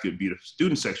basket be the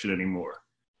student section anymore?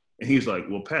 And he's like,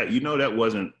 well, Pat,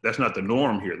 that's not the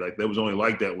norm here. Like, that was only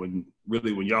like that when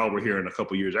y'all were here in a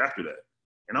couple years after that.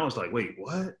 And I was like, wait,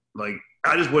 what? Like,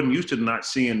 I just wasn't used to not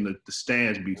seeing the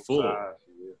stands be full.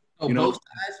 Oh, both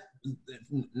sides?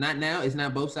 Not now? It's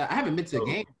not both sides? I haven't been to a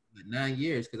game in 9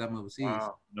 years because I'm overseas.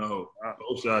 Wow. No,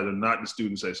 both sides are not the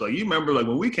student section. So, like, you remember, like,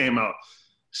 when we came out,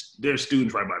 there's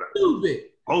students right by that. Stupid.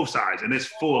 Both sides, and it's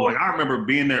full. Like, I remember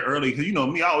being there early because, you know,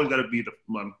 me, I always got to be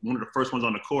one of the first ones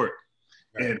on the court.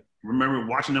 Right. And remember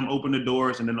watching them open the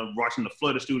doors and then watching the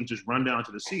flood of students just run down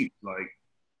to the seat. Like,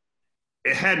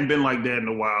 it hadn't been like that in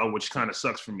a while, which kind of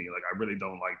sucks for me. Like, I really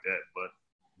don't like that. But,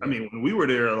 I mean, when we were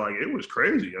there, like, it was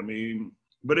crazy. I mean,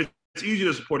 but it's easy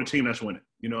to support a team that's winning.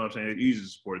 You know what I'm saying? It's easy to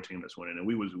support a team that's winning, and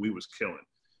we was killing.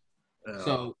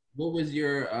 So what was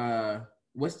your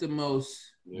what's the most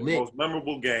most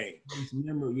memorable game?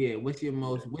 What's your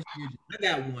I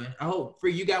got one. I hope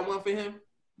Free, you got one for him?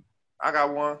 I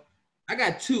got one. I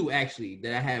got two actually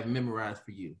that I have memorized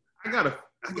for you. I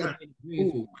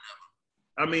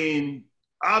mean,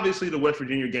 obviously the West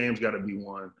Virginia game's got to be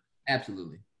one.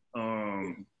 Absolutely.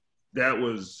 That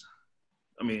was,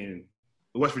 I mean,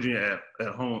 the West Virginia at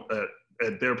home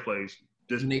at their place.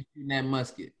 Just they shooting that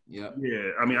musket. Yep.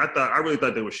 Yeah. I mean, I really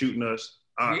thought they were shooting us.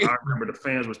 I remember the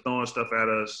fans was throwing stuff at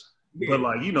us. Yeah. But,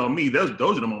 like, you know me, those are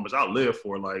the moments I live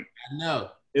for. Like, I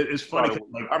know. It's funny.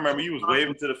 Like, I remember you was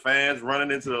waving to the fans,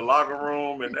 running into the locker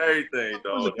room and everything,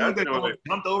 dog.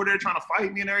 Jumped over there trying to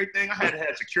fight me and everything. I had to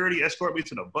have security escort me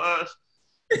to the bus.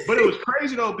 But it was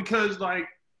crazy, though, because, like,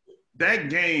 that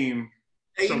game.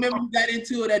 Hey, you remember you got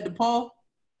into it at DePaul?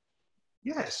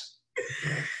 Yes.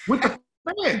 With the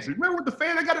fans. Remember with the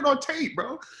fans? I got it on tape,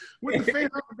 bro. With the fans,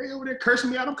 they over there cursing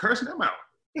me out. I'm cursing them out.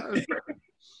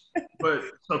 But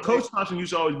so Coach Thompson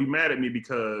used to always be mad at me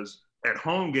because at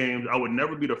home games, I would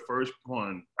never be the first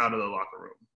one out of the locker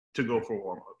room to go for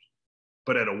warm-ups.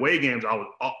 But at away games,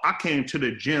 I came to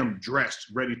the gym dressed,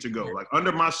 ready to go. Like,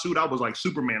 under my suit, I was like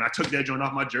Superman. I took that joint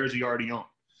off my jersey already on,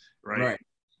 right?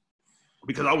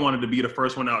 Because I wanted to be the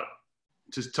first one out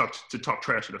to talk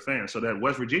trash to the fans. So that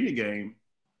West Virginia game,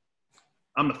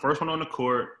 I'm the first one on the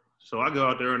court. So I go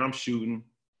out there and I'm shooting.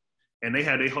 And they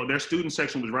had their student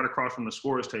section was right across from the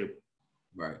scorer's table.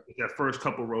 Right. That first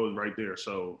couple rows right there.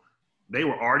 So they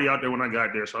were already out there when I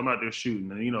got there. So I'm out there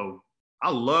shooting. And, you know, I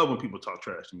love when people talk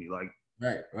trash to me. Like,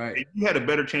 right. You had a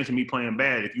better chance of me playing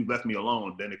bad if you left me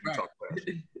alone than if you talk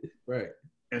trash. Right.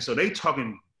 And so they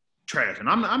talking trash. And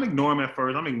I'm ignoring them at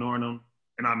first. I'm ignoring them.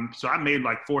 And I made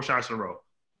like 4 shots in a row.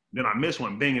 Then I missed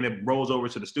one, bing, and it rolls over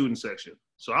to the student section.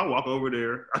 So I walk over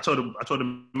there. I told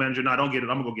the manager, no, don't get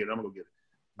it. I'm gonna go get it.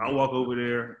 I walk over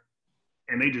there,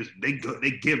 and they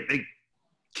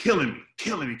killing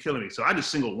me. So I just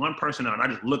single one person out, and I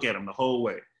just look at him the whole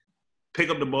way. Pick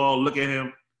up the ball, look at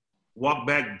him, walk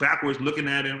backwards, looking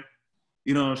at him.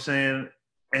 You know what I'm saying?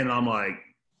 And I'm like,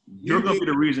 you're gonna be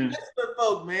the reason. That's the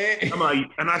folk, man. I'm like,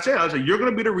 and I said, you're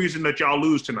gonna be the reason that y'all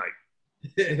lose tonight.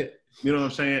 You know what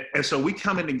I'm saying? And so we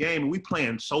come in the game and we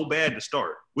playing so bad to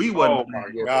start. We wasn't. Oh my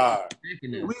God.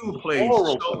 We were playing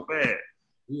so bad.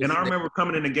 And I remember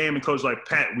coming in the game and coach like,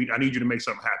 Pat, I need you to make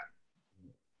something happen.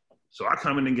 So I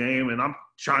come in the game and I'm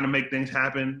trying to make things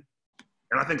happen.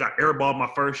 And I think I airballed my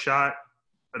first shot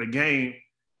of the game.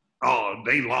 Oh,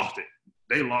 they lost it.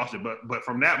 But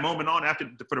from that moment on,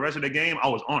 for the rest of the game, I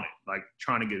was on it, like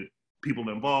trying to get people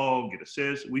involved, get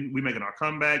assists. We making our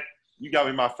comeback. You got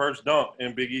me my first dunk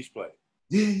in Big East play.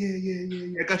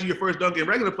 Yeah. I got you your first dunk in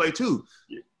regular play too.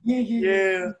 Yeah,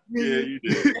 you did.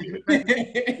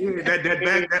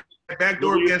 that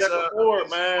backdoor against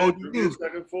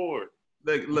second forward.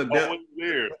 Look,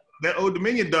 that Old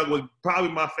Dominion dunk was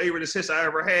probably my favorite assist I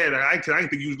ever had. I didn't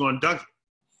think he was going to dunk it.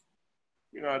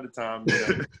 You know, at the time,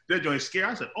 that joint scared.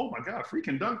 I said, "Oh my God, Free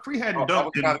can dunk." Free hadn't dunked. I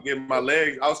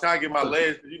was trying to get my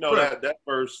legs. You know, that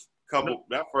first month.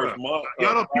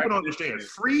 People don't understand.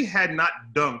 Free had not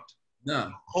dunked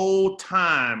the whole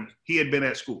time he had been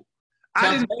at school. I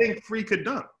didn't think Free could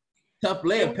dunk. Tough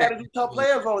player. We had to do tough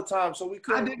players all the time, so we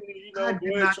couldn't. I did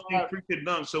not think Free could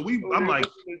dunk. So I'm like,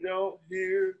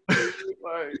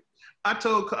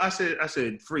 I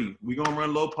said, Free, we gonna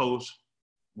run low post.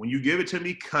 When you give it to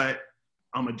me, cut.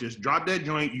 I'm gonna just drop that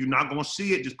joint. You're not gonna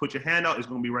see it. Just put your hand out. It's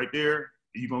gonna be right there.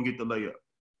 You're gonna get the layup.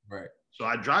 Right. So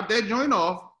I dropped that joint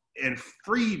off. and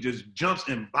Free just jumps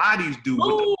and bodies dude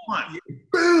with the punt.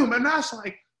 Boom! And that's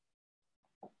like,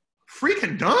 Free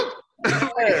can dunk?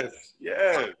 Yes.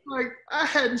 Like, I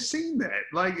hadn't seen that.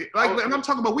 And I'm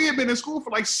talking about, we had been in school for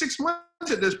like 6 months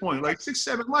at this point, like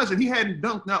 6-7 months, and he hadn't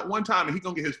dunked not one time, and he's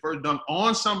gonna get his first dunk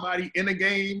on somebody in a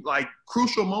game, like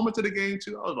crucial moment of the game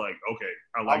too. I was like, okay,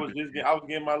 I was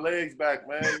getting my legs back,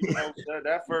 man. You know,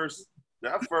 that first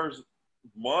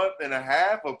month and a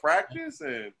half of practice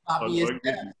and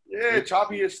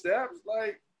choppiest steps,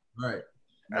 like right.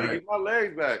 I gotta get my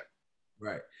legs back.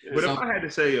 Right. Yeah. But if I had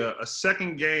to say a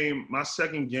second game, my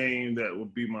second game that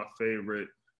would be my favorite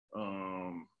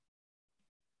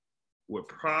would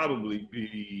probably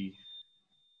be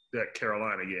that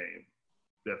Carolina game,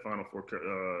 that Final Four,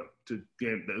 the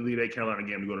Elite Eight Carolina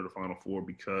game to go to the Final Four,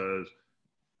 because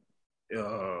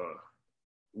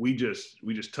we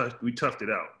toughed it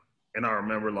out. And I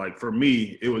remember, like, for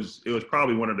me, it was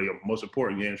probably one of the most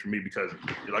important games for me because,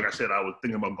 like I said, I was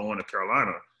thinking about going to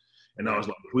Carolina. And I was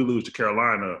like, if we lose to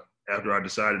Carolina after I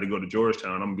decided to go to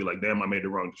Georgetown, I'm gonna be like, damn, I made the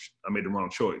wrong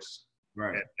choice.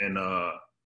 Right.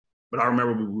 But I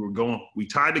remember we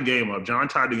tied the game up. John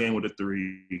tied the game with a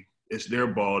 3. It's their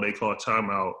ball. They call a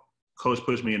timeout. Coach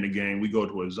puts me in the game. We go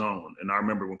to a zone. And I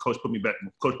remember when Coach put me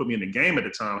in the game at the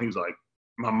time, he was like,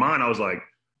 in my mind, I was like,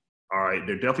 all right,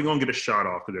 they're definitely gonna get a shot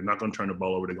off because they're not gonna turn the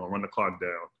ball over. They're gonna run the clock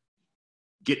down.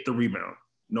 Get the rebound.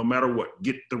 No matter what,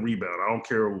 get the rebound. I don't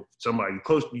care if somebody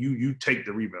close to you, you take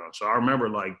the rebound. So I remember,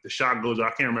 like, the shot goes, I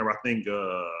can't remember. I think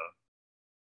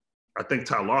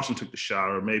Ty Lawson took the shot,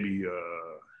 or maybe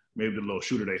the little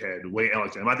shooter they had, Wayne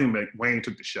Alexander. I think Wayne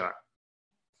took the shot.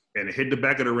 And it hit the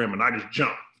back of the rim, and I just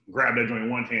jumped, grabbed that joint in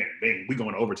one hand. Bang, we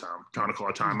going to overtime. Counter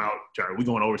call, timeout. We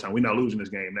going to overtime. We're not losing this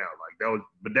game now. Like,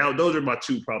 those are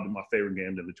probably my favorite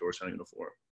games in the Georgetown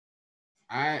uniform.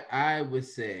 I would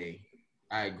say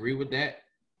I agree with that.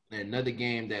 Another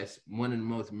game that's one of the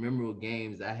most memorable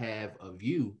games I have of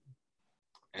you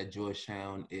at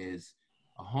Georgetown is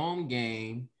a home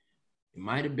game. It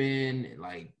might have been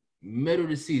like middle of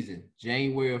the season,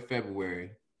 January or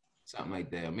February, something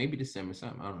like that. Or maybe December,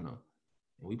 something. I don't know.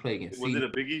 And we played against Was it a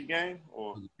Big East game?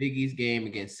 Or? It was a Big East game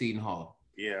against Seton Hall.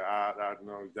 Yeah, I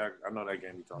know exactly. I know that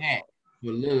game you're talking about.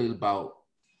 For literally about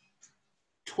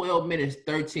 12 minutes,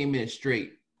 13 minutes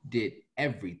straight, did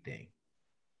everything.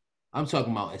 I'm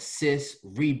talking about assists,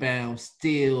 rebounds,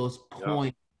 steals,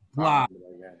 points, block.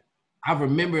 I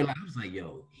remember, like, I was like,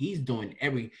 yo, he's doing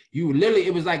it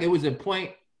was like, it was a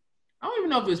point. I don't even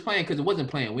know if it was playing because it wasn't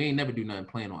playing. We ain't never do nothing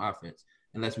playing on offense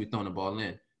unless we throwing the ball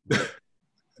in. But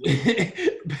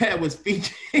Pat was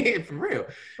featured for real.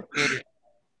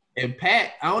 And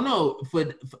Pat, I don't know,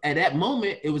 at that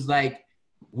moment, it was like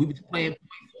we was playing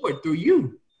point forward through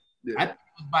you. Yeah. I think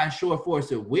it was by sheer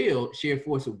force of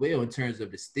will in terms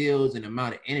of the steals and the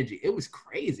amount of energy. It was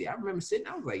crazy. I remember sitting,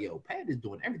 I was like, yo, Pat is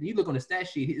doing everything. You look on the stat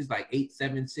sheet, he's like 8,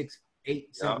 7, 6,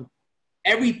 8, 7,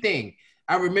 everything.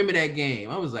 I remember that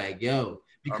game. I was like, yo,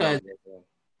 because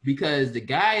the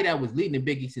guy that was leading the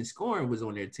Big East in scoring was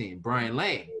on their team, Brian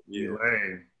Lang. Yeah,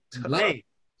 Lang.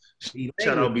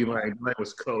 Shout out B Lang. Lang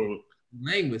was cold.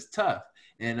 Lang was tough.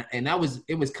 And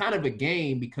it was kind of a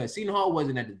game because Seton Hall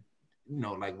wasn't at the,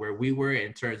 like where we were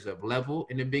in terms of level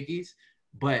in the Big East,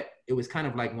 but it was kind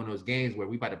of like one of those games where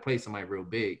we about to play somebody real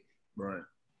big. Right.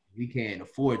 We can't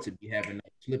afford to be having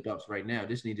slip ups right now.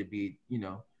 This need to be,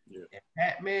 Yeah.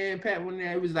 And Pat, when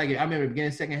it was like, I remember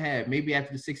beginning second half, maybe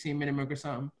after the 16-minute mark or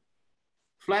something,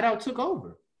 flat out took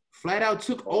over.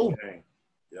 Okay.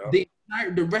 Yep.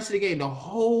 The rest of the game, the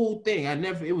whole thing.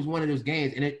 It was one of those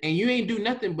games, and you ain't do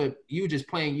nothing but you just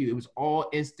playing you. It was all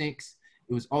instincts.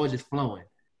 It was all just flowing,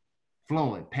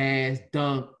 pass,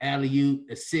 dunk, alley-oop,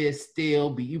 assist, steal,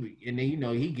 and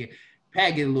then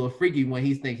Pat get a little freaky when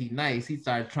he think he's nice. He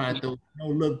started trying to throw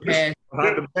no-look pass.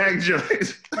 Behind the back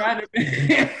joints. Pat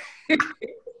started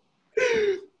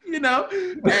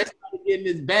getting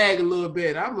his bag a little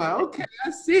bit. I'm like, okay,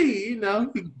 I see. He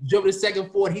jumped the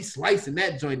second forward. He's slicing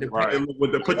that joint. Right. Put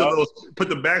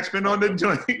the backspin on the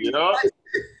joint. Yeah.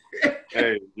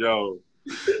 Hey, yo.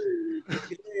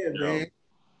 Yeah, man.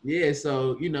 Yeah,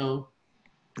 so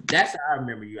that's how I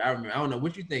remember you. I don't know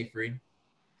what you think, Free.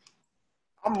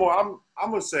 I'm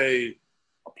gonna say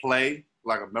a play,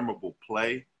 like a memorable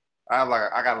play. I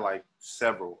got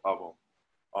several of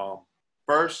them.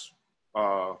 First,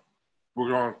 we're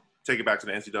gonna take it back to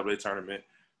the NCAA tournament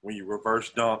when you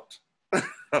reverse dunked.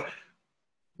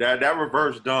 that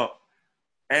reverse dunk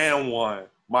and one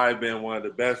might have been one of the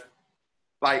best,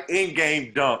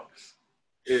 in-game dunks.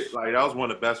 That was one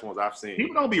of the best ones I've seen.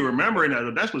 People don't be remembering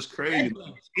that. That's what's crazy.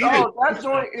 That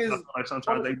joint is.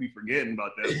 Sometimes they be forgetting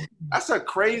about that one. That's a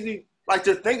crazy. like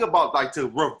to think about, like to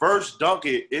reverse dunk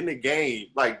it in the game,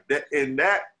 like that in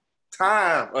that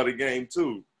time of the game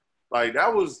too. Like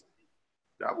that was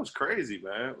crazy,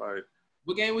 man. Like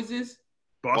what game was this?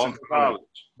 Boston College.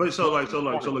 But so look,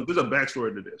 there's a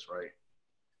backstory to this, right?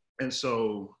 And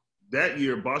so that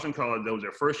year, Boston College, that was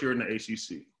their first year in the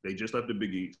ACC. They just left the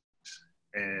Big East,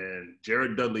 and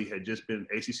Jared Dudley had just been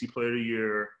ACC Player of the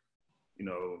Year, you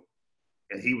know,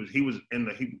 and he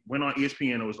went on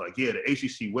ESPN and was like, yeah, the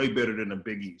ACC way better than the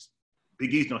Big East.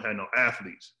 Big East don't have no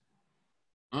athletes.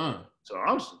 So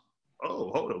I was,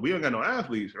 hold up, we don't got no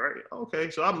athletes, right? Okay,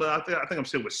 so I think I'm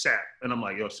sitting with Sapp, and I'm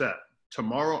like, yo, Sapp,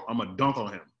 tomorrow I'm gonna dunk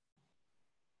on him.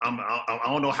 I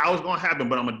don't know how it's gonna happen,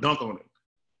 but I'm gonna dunk on him.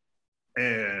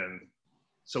 And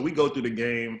so we go through the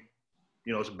game,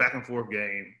 you know, it's a back and forth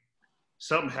game.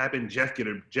 Something happened, Jeff get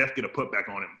a putback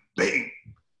on him, bang.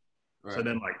 Right. So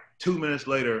then like 2 minutes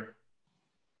later,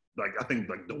 like I think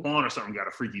like DeJuan or something got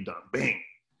a freaky dunk, bang.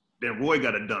 Then Roy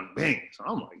got a dunk, bang. So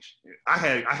I'm like, shit. I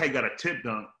had got a tip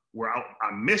dunk where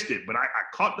I missed it, but I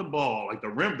caught the ball, like the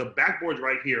rim, the backboard's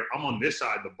right here. I'm on this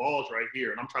side, the ball's right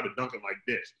here, and I'm trying to dunk it like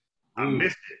this. I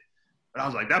missed it. And I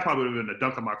was like, that probably would have been the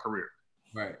dunk of my career.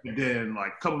 Right. And then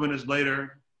like a couple minutes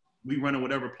later, we running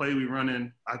whatever play we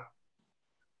running.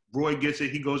 Roy gets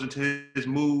it, he goes into his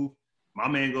move. My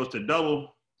man goes to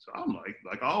double. So I'm like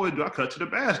I always do, I cut to the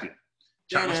basket.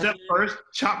 Chop my steps first,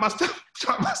 chop my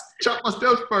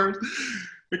steps first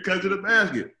because of the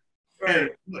basket. Right. And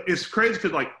it's crazy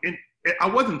because like I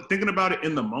wasn't thinking about it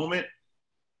in the moment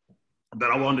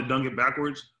that I wanted to dunk it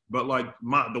backwards, but like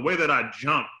the way that I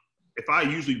jump, if I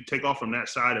usually take off from that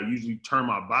side, I usually turn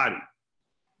my body.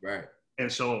 Right.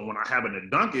 And so when I happened to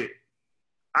dunk it,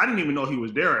 I didn't even know he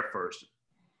was there at first.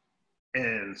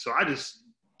 And so I just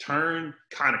turned,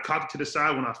 kind of cocked to the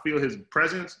side when I feel his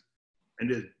presence, and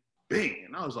just bing.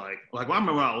 And I was like I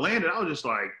remember when I landed, I was just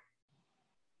like,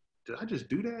 did I just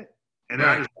do that? And then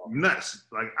I just nuts.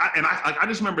 I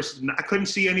just remember I couldn't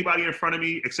see anybody in front of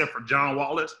me except for John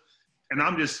Wallace. And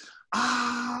I'm just,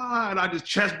 and I just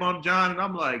chest bumped John, and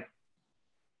I'm like,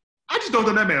 I just don't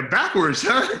do that man backwards,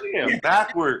 huh? Yeah,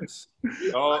 backwards.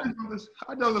 I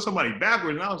don't do somebody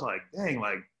backwards, and I was like, dang,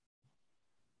 like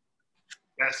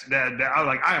that. I was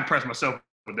like, I impressed myself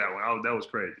with that one. That was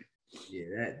crazy.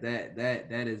 Yeah,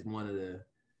 that is one of the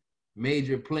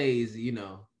major plays. You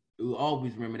know, we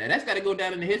always remember that. That's got to go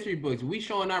down in the history books. We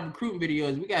showing our recruiting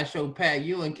videos. We got to show Pat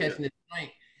Ewing catching the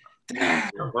joint.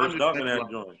 First dunking that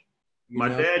joint. My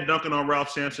dad dunking on Ralph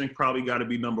Sampson probably got to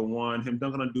be number one. Him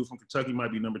dunking on a dude from Kentucky might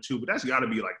be number two, but that's got to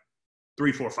be like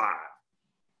 3, 4, 5.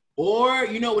 Or,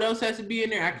 you know what else has to be in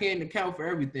there? I can't account for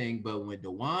everything, but when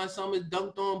DeJuan Summers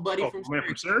dunked on Buddy from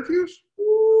Syracuse?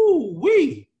 Ooh,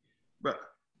 wee. Bro.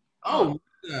 Oh,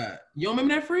 my God. You don't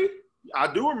remember that, Free?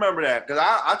 I do remember that because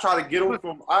I tried to get him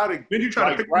from Then you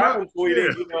try to pick him grab up him before he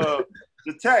didn't get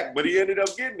the tech, but he ended up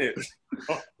getting it.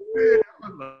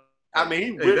 I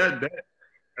mean, he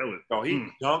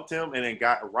dunked him and then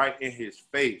got right in his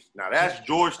face. Now that's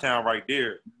Georgetown right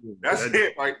there. That's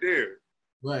it right there.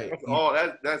 Right. That's all.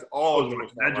 That's all.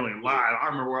 That joint live. I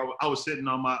remember where I was sitting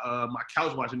on my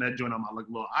couch watching that joint on my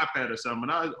little iPad or something,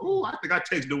 and I think I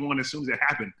texted the one as soon as it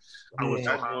happened. I was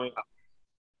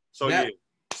so high.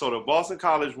 So the Boston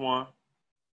College won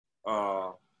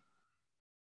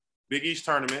Big East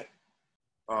tournament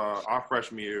our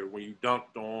freshman year when you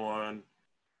dunked on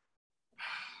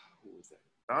who was that?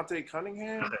 Dante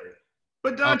Cunningham?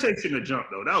 But Dante shouldn't have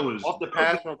jumped though. That was off the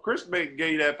pass from Chris gave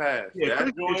you that pass. Yeah,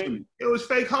 it was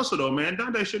fake hustle though, man.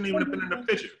 Dante shouldn't even have been in the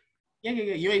picture. Yeah.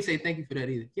 You ain't say thank you for that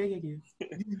either. Yeah.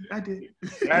 I did.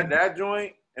 that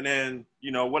joint, and then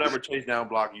whatever chase down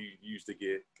block you used to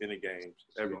get in the games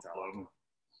every time.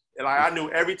 And I knew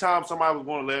every time somebody was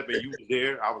going to left and you was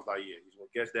there, I was like, yeah, he's gonna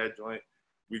catch that joint.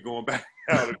 We going back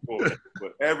out of the court.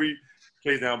 But every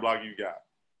chase down block you got.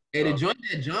 Hey, the joint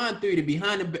that John threw, the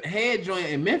behind the head joint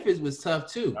in Memphis was tough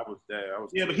too. That was that.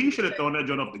 Yeah, but he should have thrown that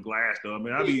joint off the glass though. I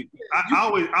mean,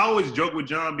 I always joke with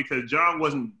John because John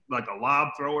wasn't like a lob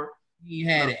thrower. He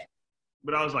had it.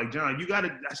 But I was like, John, you gotta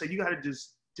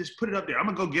just put it up there. I'm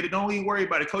gonna go get it. Don't even worry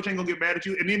about it. Coach ain't gonna get mad at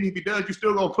you. And then if he does, you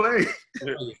still gonna play.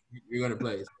 You're gonna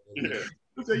play. Yeah.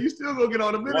 So you still gonna get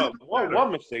all the minutes.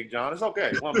 One mistake, John. It's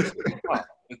okay. One mistake.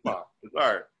 It's fine. It's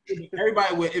all right.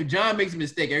 Everybody, if John makes a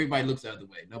mistake, everybody looks the other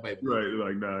way. Nobody. Right,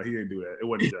 like nah, he didn't do that. It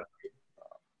wasn't John.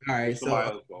 All right,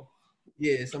 somebody else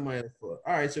fault.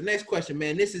 All right, so next question,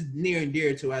 man. This is near and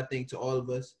dear to to all of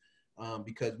us,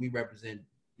 because we represent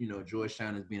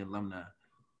Georgetown as being alumni,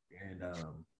 and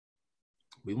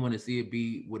we want to see it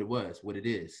be what it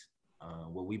is,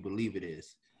 what we believe it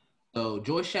is. So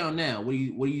Georgetown now, what do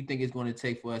you think it's going to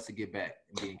take for us to get back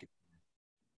and be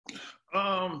in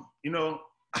You know,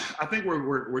 I think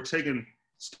we're taking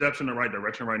steps in the right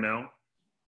direction right now.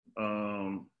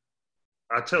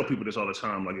 I tell people this all the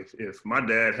time. Like, if my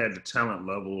dad had the talent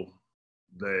level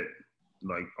that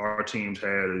like our teams had,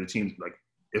 or the teams like,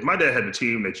 if my dad had the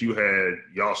team that you had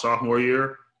y'all sophomore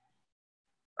year,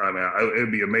 I mean,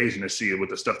 it'd be amazing to see it with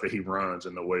the stuff that he runs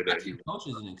and the way that I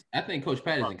think Coach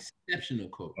Pat is an exceptional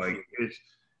coach. Like,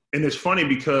 it's funny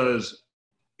because,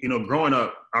 you know, growing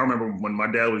up, I remember when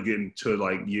my dad was getting to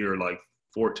like year like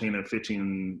 14 and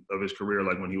 15 of his career,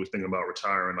 like when he was thinking about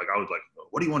retiring, like I was like,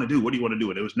 what do you want to do? What do you want to do?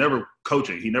 And it was never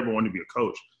coaching. He never wanted to be a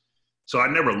coach. So I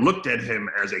never looked at him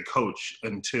as a coach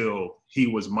until he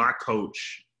was my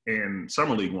coach in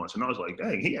summer league once. And I was like,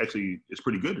 dang, he actually is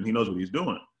pretty good and he knows what he's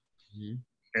doing. Mm-hmm.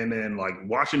 And then like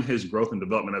watching his growth and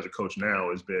development as a coach now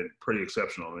has been pretty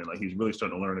exceptional. I mean, like he's really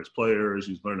starting to learn his players.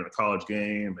 He's learning the college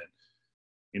game. And,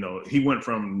 you know, he went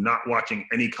from not watching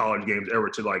any college games ever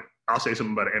to like, I'll say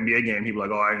something about an NBA game. He'd be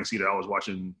like, oh, I didn't see that. I was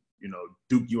watching, you know,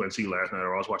 Duke UNC last night,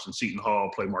 or I was watching Seton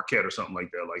Hall play Marquette or something like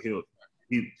that. Like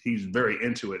he's very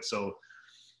into it. So,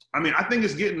 I mean, I think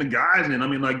it's getting the guys in. I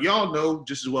mean, like y'all know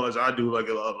just as well as I do, like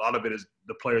a lot of it is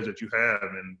the players that you have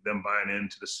and them buying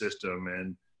into the system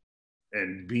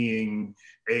and being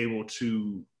able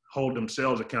to hold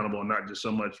themselves accountable and not just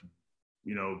so much,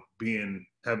 you know,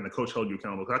 having the coach hold you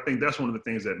accountable. I think that's one of the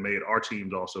things that made our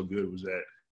teams all so good was that,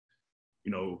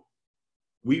 you know,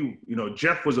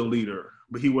 Jeff was a leader,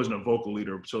 but he wasn't a vocal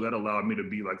leader. So that allowed me to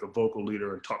be like a vocal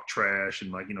leader and talk trash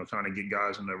and like, you know, kind of get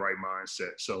guys in the right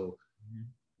mindset. So,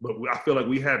 but I feel like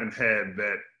we haven't had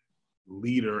that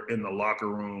leader in the locker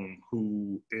room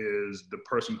who is the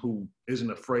person who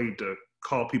isn't afraid to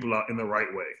call people out in the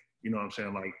right way. You know what I'm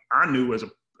saying? Like I knew as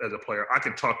a player, I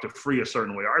could talk to Free a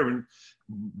certain way.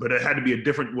 But it had to be a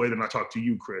different way than I talked to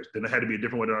you, Chris. Then it had to be a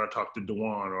different way than I talked to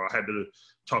Dewan, or I had to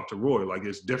talk to Roy. Like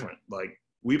it's different. Like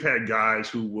we've had guys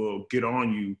who will get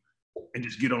on you and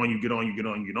just get on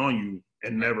you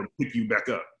and never pick you back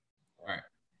up. Right.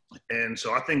 And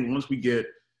so I think once we get,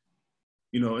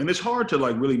 you know, and it's hard to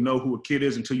like really know who a kid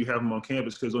is until you have him on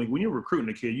campus, because like when you're recruiting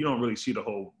a kid, you don't really see the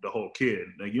whole kid.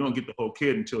 Like you don't get the whole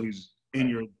kid until he's in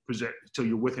your until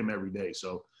you're with him every day.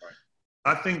 So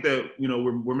I think that, you know,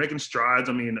 we're making strides.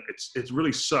 I mean, it's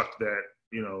really sucked that,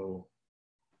 you know,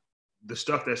 the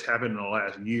stuff that's happened in the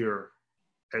last year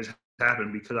has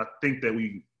happened, because I think that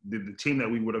the team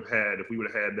that we would have had, if we would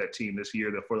have had that team this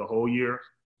year, that for the whole year,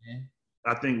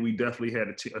 I think we definitely had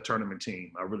a tournament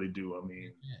team. I really do. I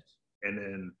mean, and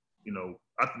then, you know,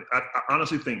 I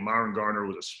honestly think Myron Garner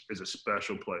is a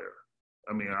special player.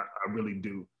 I mean, I really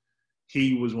do.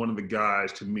 He was one of the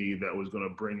guys to me that was going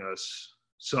to bring us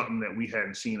something that we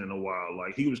hadn't seen in a while.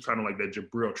 Like he was kind of like that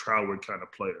Jabril Troward kind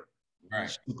of player. Right.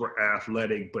 Super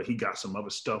athletic, but he got some other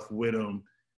stuff with him.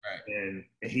 Right. And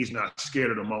he's not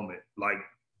scared of the moment. Like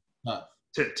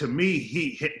to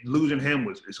me, losing him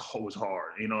was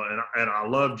hard, you know. And I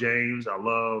love James, I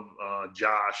love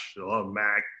Josh, I love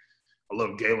Mac, I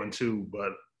love Galen too.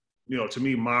 But you know, to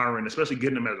me, Myron, especially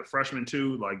getting him as a freshman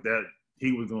too, like that,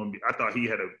 he was going to be. I thought he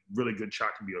had a really good shot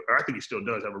to be. I think he still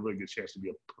does have a really good chance to be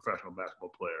a professional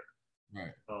basketball player.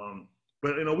 Right.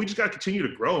 But you know, we just got to continue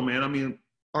to grow, man. I mean,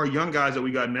 our young guys that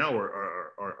we got now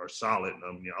are solid.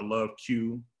 I mean, I love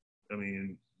Q. I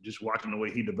mean, just watching the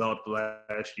way he developed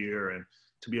last year, and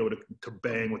to be able to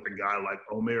bang with a guy like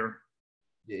Omer.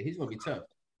 Yeah, he's gonna be tough.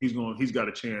 He's got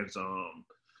a chance.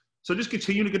 So just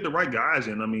continue to get the right guys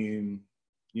in. I mean,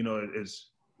 you know,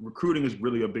 recruiting is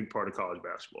really a big part of college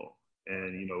basketball,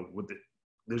 and you know,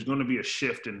 there's going to be a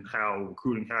shift in how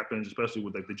recruiting happens, especially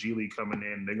with like the G League coming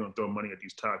in. They're going to throw money at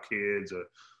these top kids.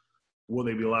 Will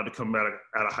they be allowed to come out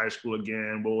of high school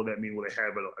again? What will that mean? Will they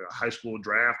have a high school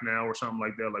draft now or something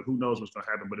like that? Like, who knows what's going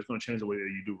to happen, but it's going to change the way that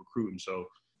you do recruiting. So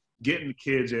getting the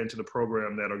kids into the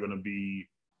program that are going to be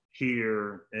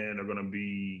here and are going to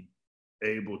be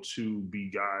able to be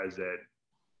guys that,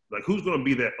 like, who's going to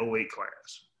be that 08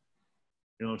 class?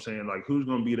 You know what I'm saying? Like, who's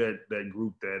going to be that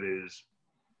group that is,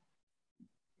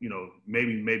 you know,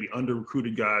 maybe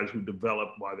under-recruited guys who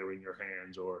develop while they're in your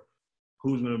hands, or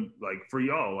who's going to, like, for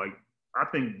y'all, like, I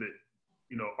think that,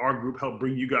 you know, our group helped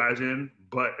bring you guys in,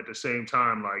 but at the same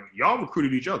time, like, y'all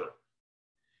recruited each other.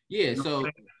 Yeah, you know so,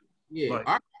 yeah,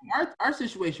 like, our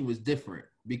situation was different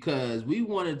because we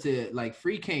wanted to, like,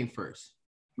 Free came first.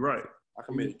 Right. I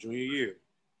committed junior year.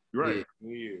 Right. Yeah,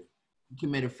 junior year. He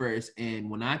committed first, and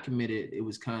when I committed, it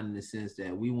was kind of in the sense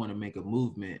that we want to make a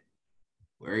movement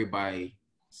where everybody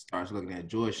starts looking at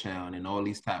Georgetown and all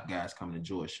these top guys coming to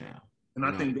Georgetown. And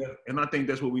I think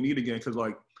that's what we need again, because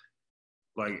like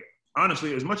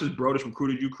honestly, as much as Brodus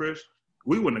recruited you, Chris,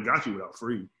 we wouldn't have got you without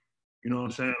Free. You know what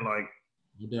I'm saying? Like,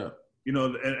 yeah. You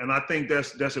know, and I think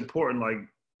that's important. Like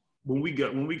when we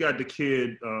got the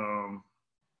kid,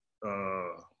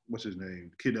 what's his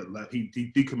name? The kid that left,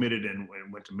 he decommitted and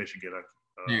went to Michigan.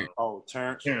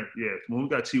 Terrence. Yeah. When we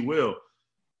got T. Will,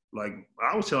 like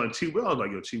I was telling T. Will, I was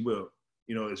like, yo, T. Will,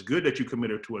 you know, it's good that you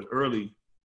committed to us early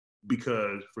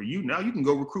because for you now you can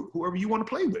go recruit whoever you want to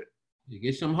play with. You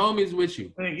get some homies with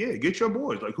you. And yeah, get your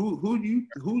boys. Like who's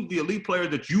the elite player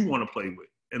that you want to play with?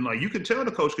 And like you can tell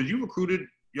the coach because you recruited.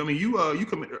 I mean, you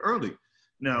committed early.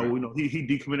 Now you know he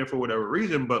decommitted for whatever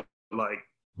reason, but like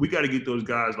we got to get those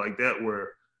guys like that where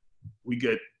we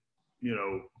get, you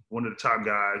know, one of the top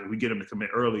guys, we get him to commit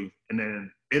early, and then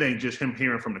it ain't just him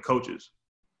hearing from the coaches.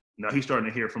 Now he's starting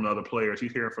to hear from the other players.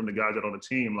 He's hearing from the guys that are on the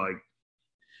team, like.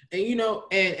 And you know,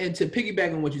 and to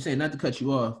piggyback on what you're saying, not to cut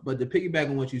you off, but to piggyback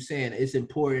on what you're saying, it's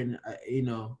important. You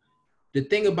know, the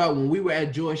thing about when we were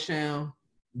at Georgetown,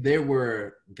 there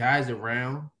were guys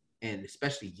around, and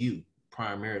especially you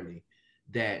primarily,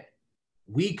 that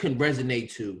we can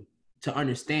resonate to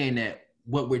understand that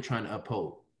what we're trying to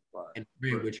uphold. Right. And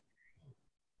right.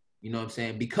 You know what I'm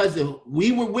saying? Because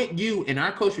we were with you, and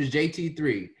our coach was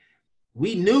JT3.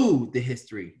 We knew the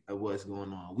history of what's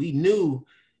going on. We knew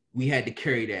we had to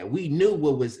carry that. We knew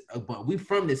what was about. We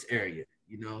from this area,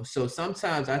 you know? So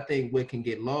sometimes I think what can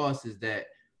get lost is that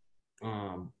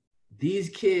these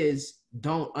kids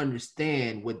don't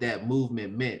understand what that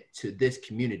movement meant to this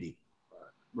community.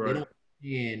 Right. They don't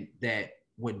understand that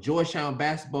when Georgetown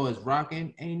basketball is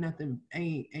rocking, ain't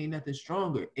nothing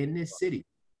stronger in this city.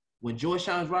 When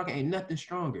Georgetown's rocking, ain't nothing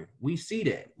stronger. We see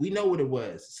that. We know what it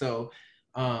was. So,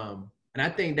 and I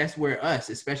think that's where us,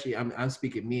 especially I'm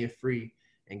speaking me and Free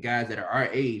and guys that are our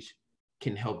age,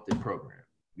 can help the program.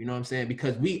 You know what I'm saying?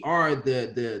 Because we are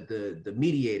the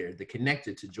mediator, the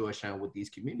connector to Georgetown with these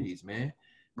communities, man.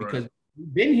 Because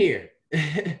we've been here.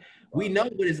 We know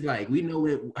what it's like. We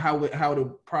know how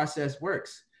the process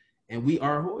works, and we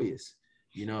are Hoyas.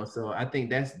 You know, so I think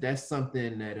that's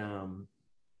something that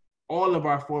all of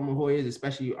our former Hoyas,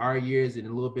 especially our years and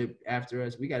a little bit after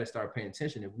us, we got to start paying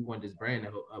attention if we want this brand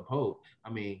to uphold. I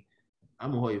mean,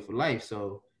 I'm a Hoya for life,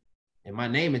 so. And my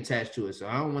name attached to it, so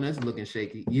I don't want us looking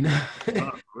shaky, you know.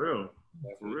 For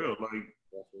real. Like,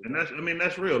 and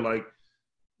that's real. Like,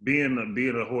 being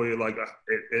a Hoya, like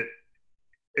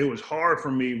it was hard for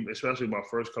me, especially my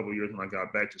first couple of years when I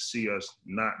got back, to see us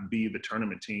not be the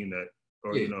tournament team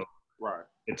you know,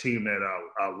 the team that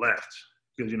I left.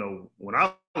 Because, you know, when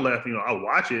I left, you know, I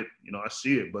watch it, you know, I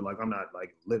see it, but like I'm not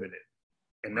like living it.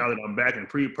 And now that I'm back, and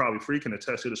probably Free can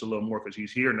attest to this a little more because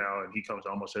he's here now and he comes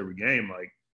to almost every game.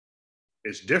 Like,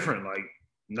 it's different, like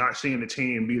not seeing the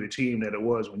team be the team that it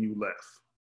was when you left.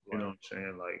 You know what I'm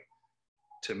saying? Like,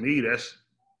 to me, that's,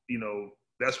 you know,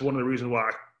 that's one of the reasons why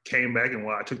I came back and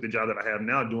why I took the job that I have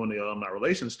now doing the alumni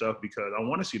relations stuff, because I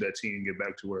want to see that team get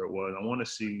back to where it was. I want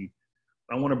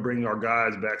to bring our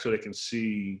guys back so they can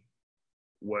see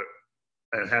what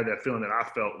and have that feeling that I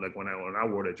felt like when I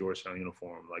wore that Georgetown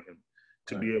uniform, like, and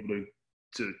to be able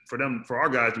for our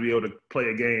guys to be able to play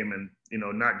a game, and, you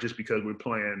know, not just because we're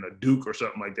playing a Duke or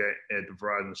something like that at the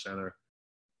Verizon Center.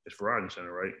 It's Verizon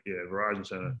Center, right? Yeah, Verizon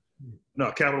Center.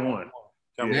 No, Capital One.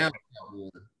 Yeah.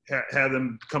 Have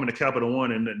them coming to Capital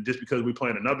One, and just because we're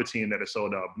playing another team that is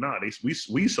sold out. Nah, we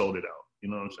sold it out. You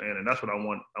know what I'm saying? And that's what I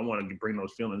want. I want to bring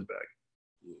those feelings back.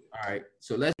 Yeah. All right.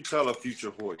 So let's tell a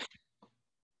future Hoya.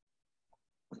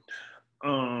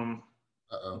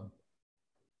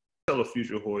 Tell a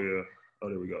future Hoya. Oh,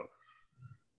 there we go.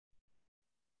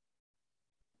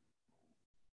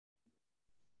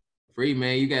 Free,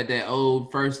 man, you got that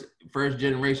old first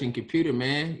generation computer,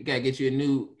 man. You gotta get you a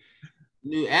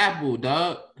new Apple,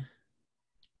 dog.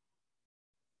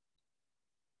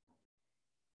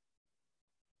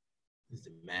 This is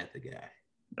the Matha guy.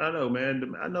 I know,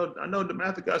 man. I know the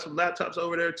Matha got some laptops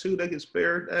over there too. They can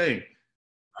spare. Dang.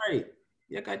 All right.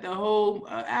 You got the whole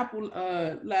Apple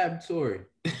laboratory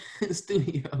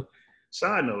studio.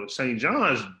 Side note, St.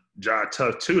 John's job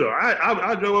tough too, though.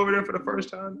 I drove over there for the first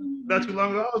time not too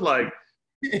long ago. I was like,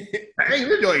 "Hey,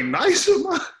 this joint nice."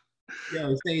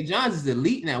 Yo, St. John's is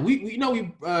elite now. We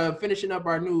finishing up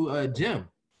our new gym.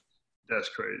 That's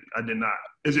crazy. I did not.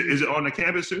 Is it on the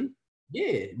campus too?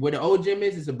 Yeah, where the old gym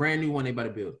is, it's a brand new one they about to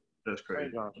build. That's crazy.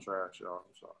 St. John's trash, y'all.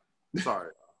 I'm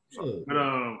sorry.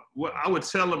 But what I would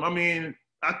tell them, I mean,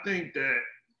 I think that,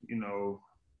 you know,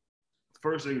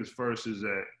 first thing is first is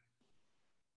that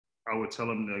I would tell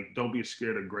them, like, don't be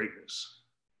scared of greatness.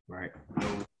 Right. You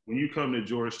know, when you come to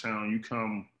Georgetown, you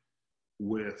come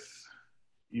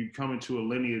into a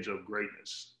lineage of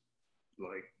greatness,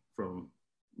 like from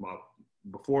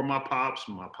before my pops,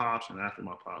 and after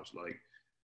my pops. Like,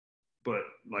 But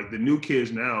like the new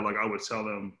kids now, like I would tell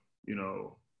them,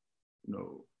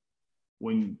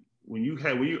 when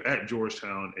you're at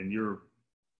Georgetown and you're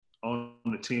on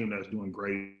the team that's doing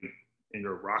great and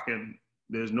you're rocking,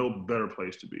 there's no better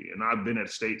place to be. And I've been at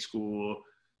state school.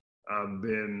 I've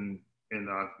been and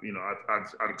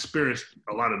I've experienced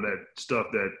a lot of that stuff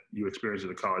that you experience as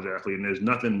a college athlete, and there's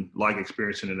nothing like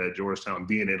experiencing it at Georgetown,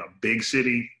 being in a big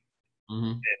city,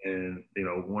 and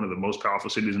one of the most powerful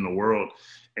cities in the world,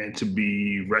 and to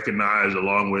be recognized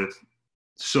along with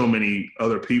so many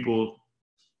other people.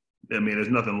 I mean, there's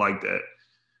nothing like that.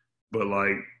 But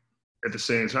like at the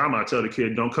same time, I tell the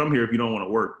kid, don't come here if you don't want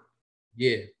to work.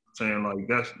 Yeah. Saying like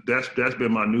that's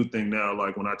been my new thing now.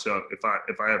 Like when I tell if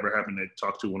I ever happen to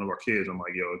talk to one of our kids, I'm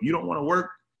like, yo, if you don't want to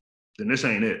work, then this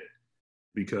ain't it.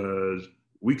 Because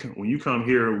when you come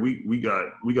here, we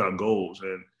got goals.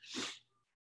 And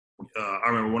I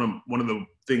remember one of the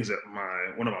things that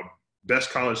one of my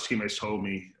best college teammates told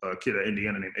me, a kid at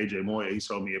Indiana named AJ Moya, he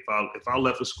told me if I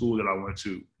left the school that I went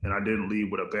to and I didn't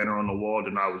leave with a banner on the wall,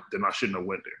 then I shouldn't have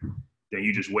went there. Then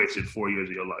you just wasted 4 years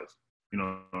of your life. You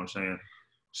know what I'm saying?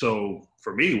 So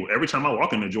for me, every time I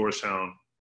walk into Georgetown,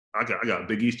 I got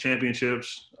Big East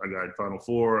championships, I got Final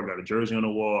Four, I got a jersey on the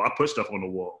wall. I put stuff on the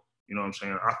wall. You know what I'm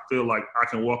saying? I feel like I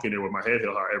can walk in there with my head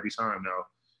held high every time. Now,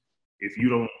 if you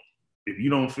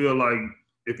don't feel like,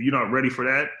 if you're not ready for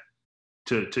that,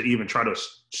 to even try to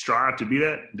strive to be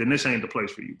that, then this ain't the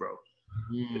place for you, bro.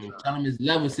 Tell him there's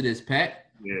levels to this, Pat.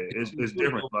 Yeah, it's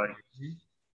different. Like,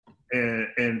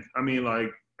 and I mean,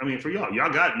 for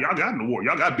y'all got an award.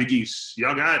 Y'all got Big East.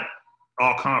 Y'all got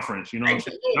all conference. You know what I'm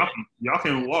saying? Y'all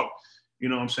can walk. You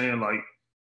know what I'm saying? Like,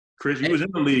 Chris, you was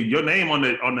in the league. Your name on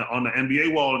the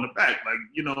NBA wall in the back. Like,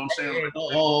 you know what I'm saying? Like,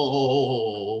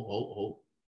 Oh.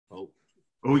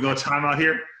 Are we gonna time out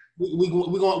here? We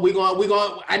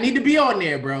going. I need to be on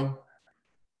there, bro.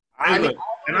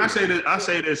 I say this.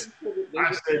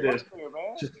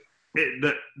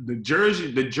 The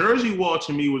jersey wall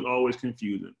to me was always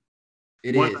confusing.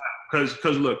 It is.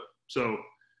 Because look, so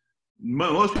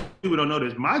most people don't know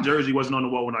this. My jersey wasn't on the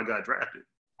wall when I got drafted.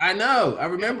 I know. I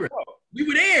remember. We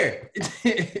were there.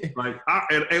 Like,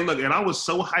 and I was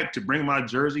so hyped to bring my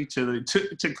jersey to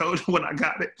coach when I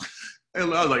got it.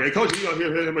 And I was like, "Hey, coach, you gonna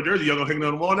here's my jersey? Y'all gonna hang it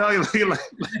on the wall now?" Like,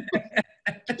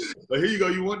 here you go.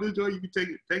 You want this joint? You can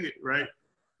take it, right?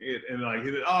 And like,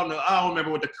 oh no, I don't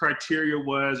remember what the criteria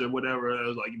was or whatever. It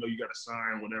was like, you got to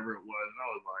sign whatever it was. And I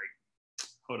was like,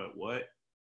 hold up, what?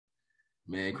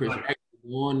 Man, Chris,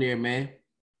 on there, man.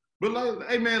 But like,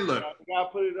 hey, man, look,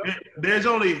 there's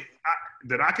only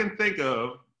that I can think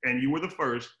of, and you were the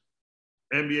first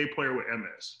NBA player with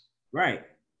MS. Right.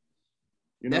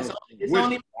 Which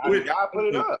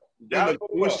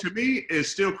to me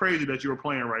is still crazy that you're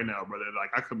playing right now, brother.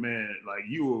 Like, I commend, like,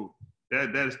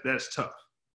 that's tough.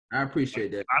 I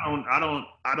appreciate that. I don't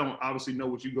obviously know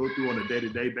what you go through on a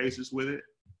day-to-day basis with it,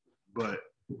 but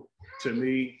to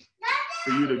me,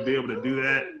 for you to be able to do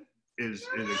that is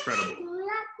incredible.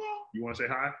 You want to say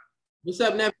hi? What's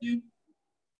up, nephew?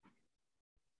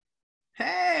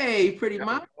 Hey, pretty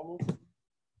mom.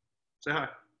 Say hi.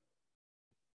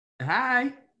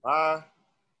 Hi. Hi.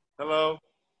 Hello.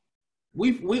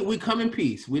 We come in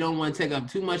peace. We don't want to take up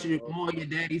too much more of your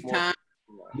daddy's time.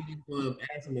 We just want to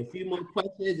ask him a few more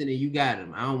questions, and then you got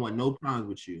him. I don't want no problems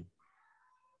with you.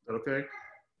 Okay.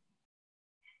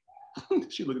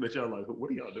 She looking at y'all like, what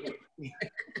are y'all doing?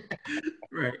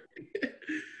 Right.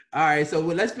 All right. So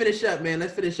let's finish up, man.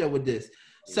 Let's finish up with this.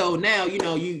 So now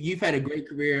you've had a great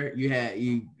career.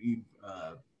 You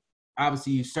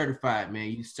obviously you certified, man.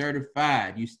 You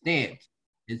certified. You stamped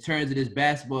in terms of this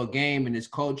basketball game and this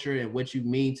culture and what you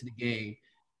mean to the game.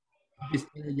 You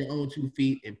stand on your own 2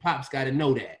 feet, and Pop's got to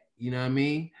know that. You know what I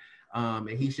mean? And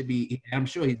he should be. I'm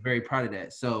sure he's very proud of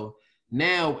that. So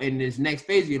now in this next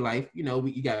phase of your life, you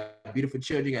got beautiful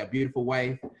children, you got a beautiful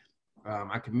wife.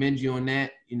 I commend you on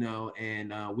that.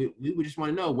 And we would just want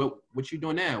to know what you're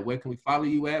doing now. Where can we follow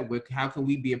you at? How can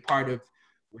we be a part of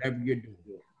whatever you're doing?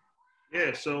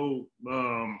 Yeah. So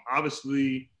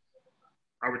obviously,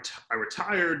 I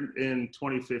retired in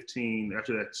 2015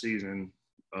 after that season.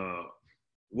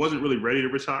 Wasn't really ready to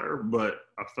retire, but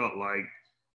I felt like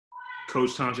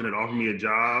Coach Thompson had offered me a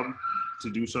job to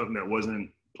do something that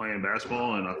wasn't playing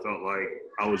basketball, and I felt like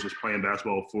I was just playing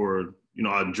basketball for,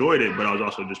 I enjoyed it, but I was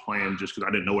also just playing just because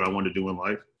I didn't know what I wanted to do in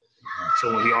life.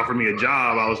 So when he offered me a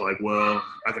job, I was like, well,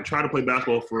 I can try to play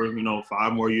basketball for,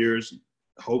 5 more years,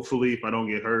 hopefully, if I don't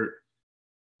get hurt.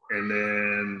 And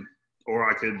then, or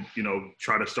I could,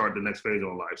 try to start the next phase of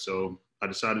my life. So I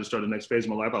decided to start the next phase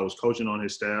of my life. I was coaching on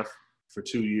his staff for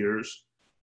 2 years,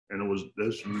 and I was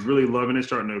really loving it,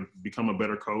 starting to become a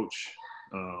better coach.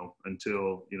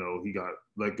 until, you know, he got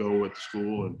let go at the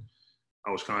school, and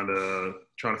I was kind of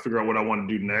trying to figure out what I wanted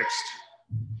to do next.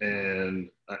 And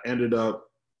I ended up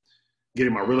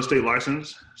getting my real estate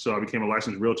license. So I became a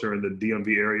licensed realtor in the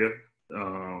DMV area.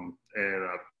 And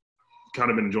I've kind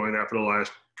of been enjoying that for the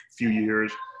last few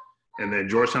years. And then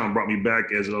Georgetown brought me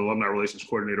back as an alumni relations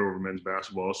coordinator over men's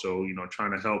basketball. So, you know,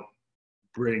 trying to help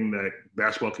bring that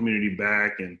basketball community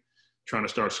back and trying to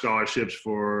start scholarships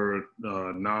for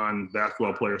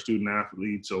non-basketball players, student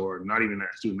athletes, or not even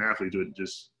student athletes, but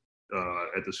just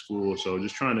at the school. So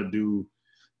just trying to do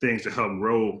things to help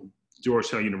grow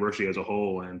Georgetown University as a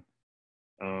whole. And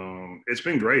it's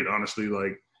been great, honestly.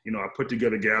 Like, you know, I put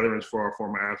together gatherings for our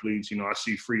former athletes. You know, I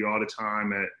see Free all the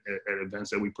time at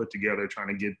events that we put together, trying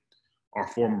to get our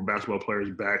former basketball players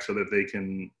back so that they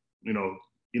can, you know,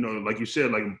 like you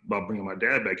said, like about bringing my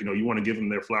dad back, you know, you want to give them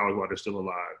their flowers while they're still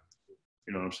alive.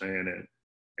 You know what I'm saying?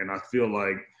 And I feel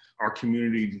like our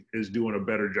community is doing a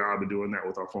better job of doing that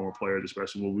with our former players,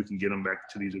 especially when we can get them back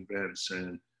to these events.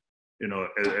 And, you know,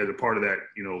 as a part of that,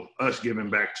 you know, us giving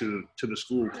back to the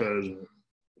school, because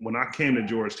when I came to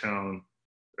Georgetown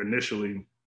initially,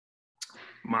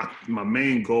 my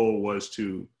main goal was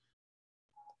to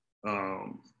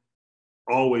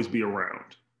always be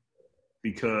around,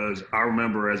 because I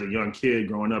remember as a young kid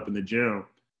growing up in the gym,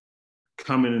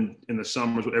 coming in the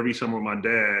summers, every summer with my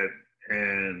dad,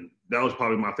 and that was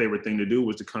probably my favorite thing to do,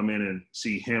 was to come in and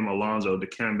see him, Alonzo,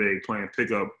 Dikembe playing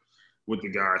pickup with the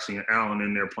guys, seeing Allen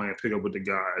in there playing pickup with the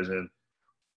guys. And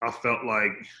I felt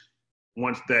like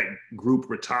once that group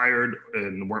retired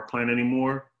and weren't playing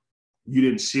anymore, you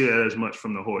didn't see that as much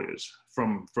from the Hoyas,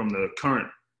 from the current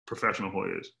professional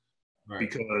Hoyas. Right.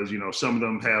 Because, you know, some of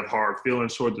them have hard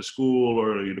feelings toward the school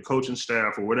or the coaching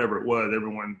staff or whatever it was.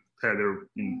 Everyone had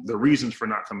their reasons for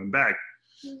not coming back.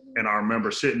 And I remember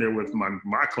sitting there with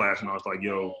my class, and I was like,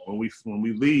 yo, when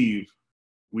we leave,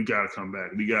 we got to come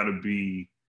back. We got to be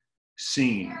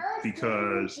seen,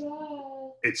 because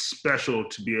it's special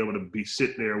to be able to be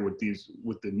sit there with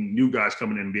the new guys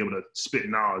coming in and be able to spit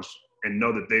knowledge and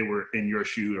know that they were in your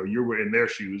shoes or you were in their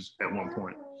shoes at one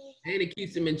point. And it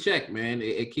keeps them in check, man.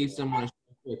 It keeps them on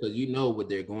because you know what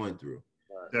they're going through.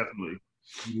 Definitely.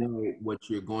 You know what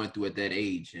you're going through at that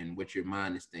age and what your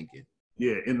mind is thinking.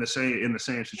 Yeah, in the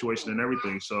same situation and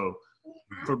everything. So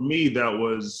for me, that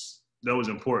was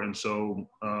important. So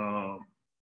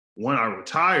when I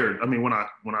retired, I mean, when I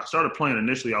started playing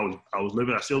initially,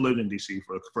 I still lived in DC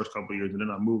for the first couple of years, and then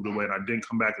I moved away and I didn't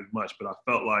come back as much. But I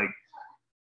felt like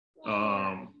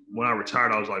when I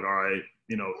retired, I was like, all right,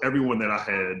 you know, everyone that I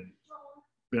had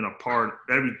been a part,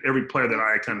 every player that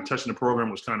I had kind of touched in the program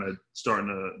was kind of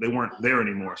they weren't there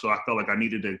anymore. So I felt like I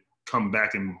needed to come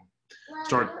back and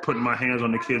start putting my hands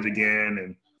on the kids again,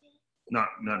 and not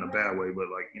in a bad way, but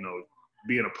like, you know,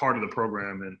 being a part of the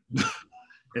program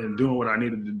and doing what I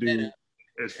needed to do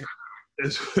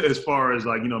as far as,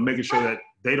 like, you know, making sure that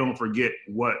they don't forget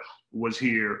what was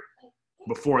here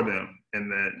before them.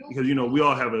 And that, because, you know, we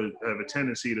all have a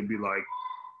tendency to be like,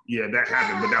 yeah, that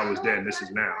happened, but that was then, this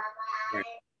is now.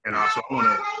 And also I want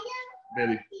to,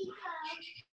 maybe,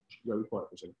 you gotta be quiet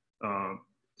for a second.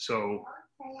 So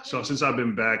since I've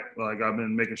been back, like, I've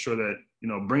been making sure that, you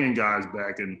know, bringing guys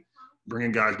back in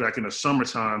the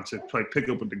summertime to play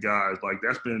pickup with the guys. Like,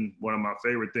 that's been one of my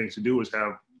favorite things to do, is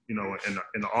have, you know,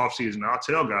 in the off season, I'll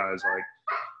tell guys, like,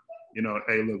 you know,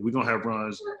 hey, look, we're going to have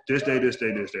runs this day, this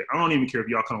day, this day. I don't even care if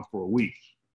y'all come for a week.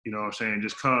 You know what I'm saying?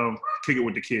 Just come kick it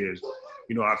with the kids.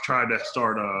 You know, I've tried to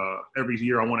start every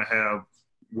year I want to have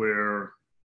where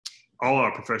all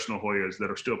our professional Hoyas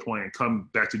that are still playing come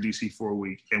back to DC for a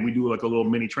week, and we do like a little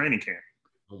mini training camp.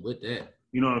 With that.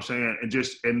 You know what I'm saying? And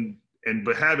just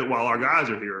but have it while our guys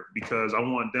are here, because I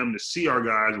want them to see our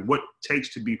guys, what it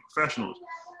takes to be professionals.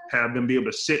 Have them be able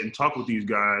to sit and talk with these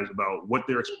guys about what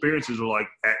their experiences are like,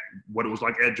 at what it was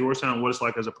like at Georgetown, what it's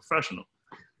like as a professional.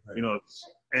 Right. You know,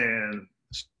 and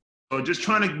so just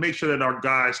trying to make sure that our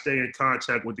guys stay in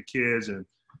contact with the kids, and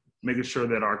making sure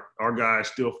that our guys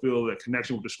still feel that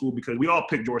connection with the school, because we all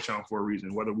picked Georgetown for a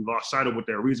reason. Whether we lost sight of what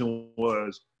that reason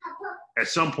was, at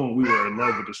some point we were in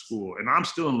love with the school. And I'm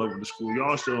still in love with the school.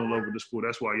 Y'all still in love with the school.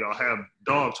 That's why y'all have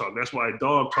Dog Talk. That's why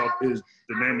Dog Talk is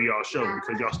the name of y'all show,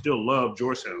 because y'all still love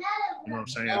Georgetown. You know what I'm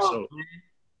saying?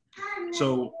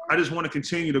 So I just want to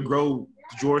continue to grow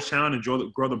Georgetown and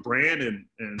grow the brand, and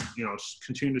you know,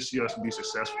 continue to see us be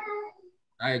successful.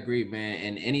 I agree, man.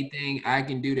 And anything I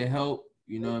can do to help,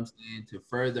 you know what I'm saying, to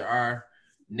further our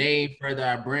name, further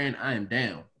our brand, I am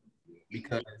down.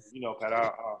 Because, you know, Pat,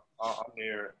 I'm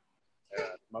here as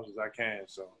much as I can.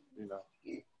 So, you know.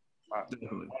 I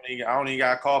don't even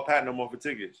got to call Pat no more for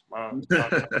tickets.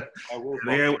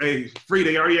 Hey, free.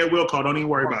 They already had will call. Don't even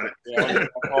worry about it. Yeah,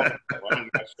 I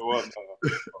don't got to show up.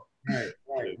 All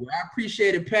right. Well, I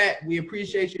appreciate it, Pat. We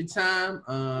appreciate your time.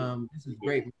 This is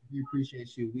great. We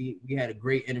appreciate you. We had a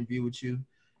great interview with you.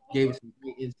 Gave us some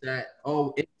great insight.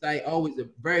 Always a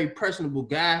very personable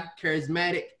guy,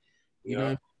 charismatic. You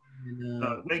know.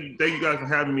 And, thank you guys for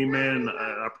having me, man.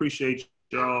 I appreciate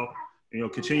y'all.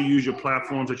 Continue to use your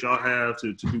platforms that y'all have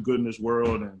to do good in this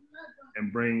world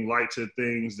and bring light to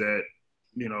things that,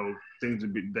 things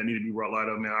that need to be brought light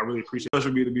up, man. I really appreciate it.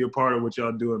 For me to be a part of what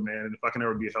y'all doing, man. And if I can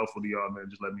ever be helpful to y'all, man,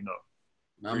 just let me know.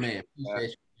 My man,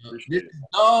 appreciate you. This is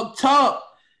Dog Talk.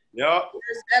 Yup.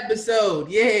 First episode,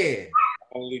 yeah.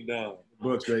 Only done.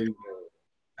 Books, baby.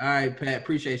 All right, Pat.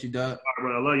 Appreciate you, dog. All right,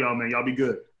 brother. I love y'all, man. Y'all be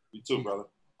good. You too, brother.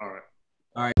 All right.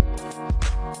 All right.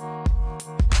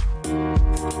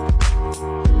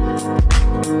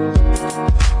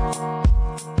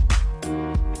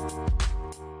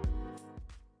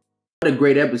 What a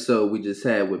great episode we just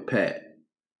had with Pat.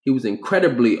 He was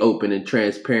incredibly open and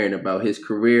transparent about his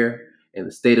career and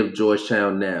the state of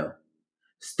Georgetown now.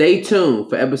 Stay tuned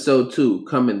for episode 2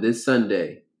 coming this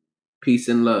Sunday. Peace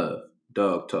and love.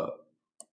 Dog Talk.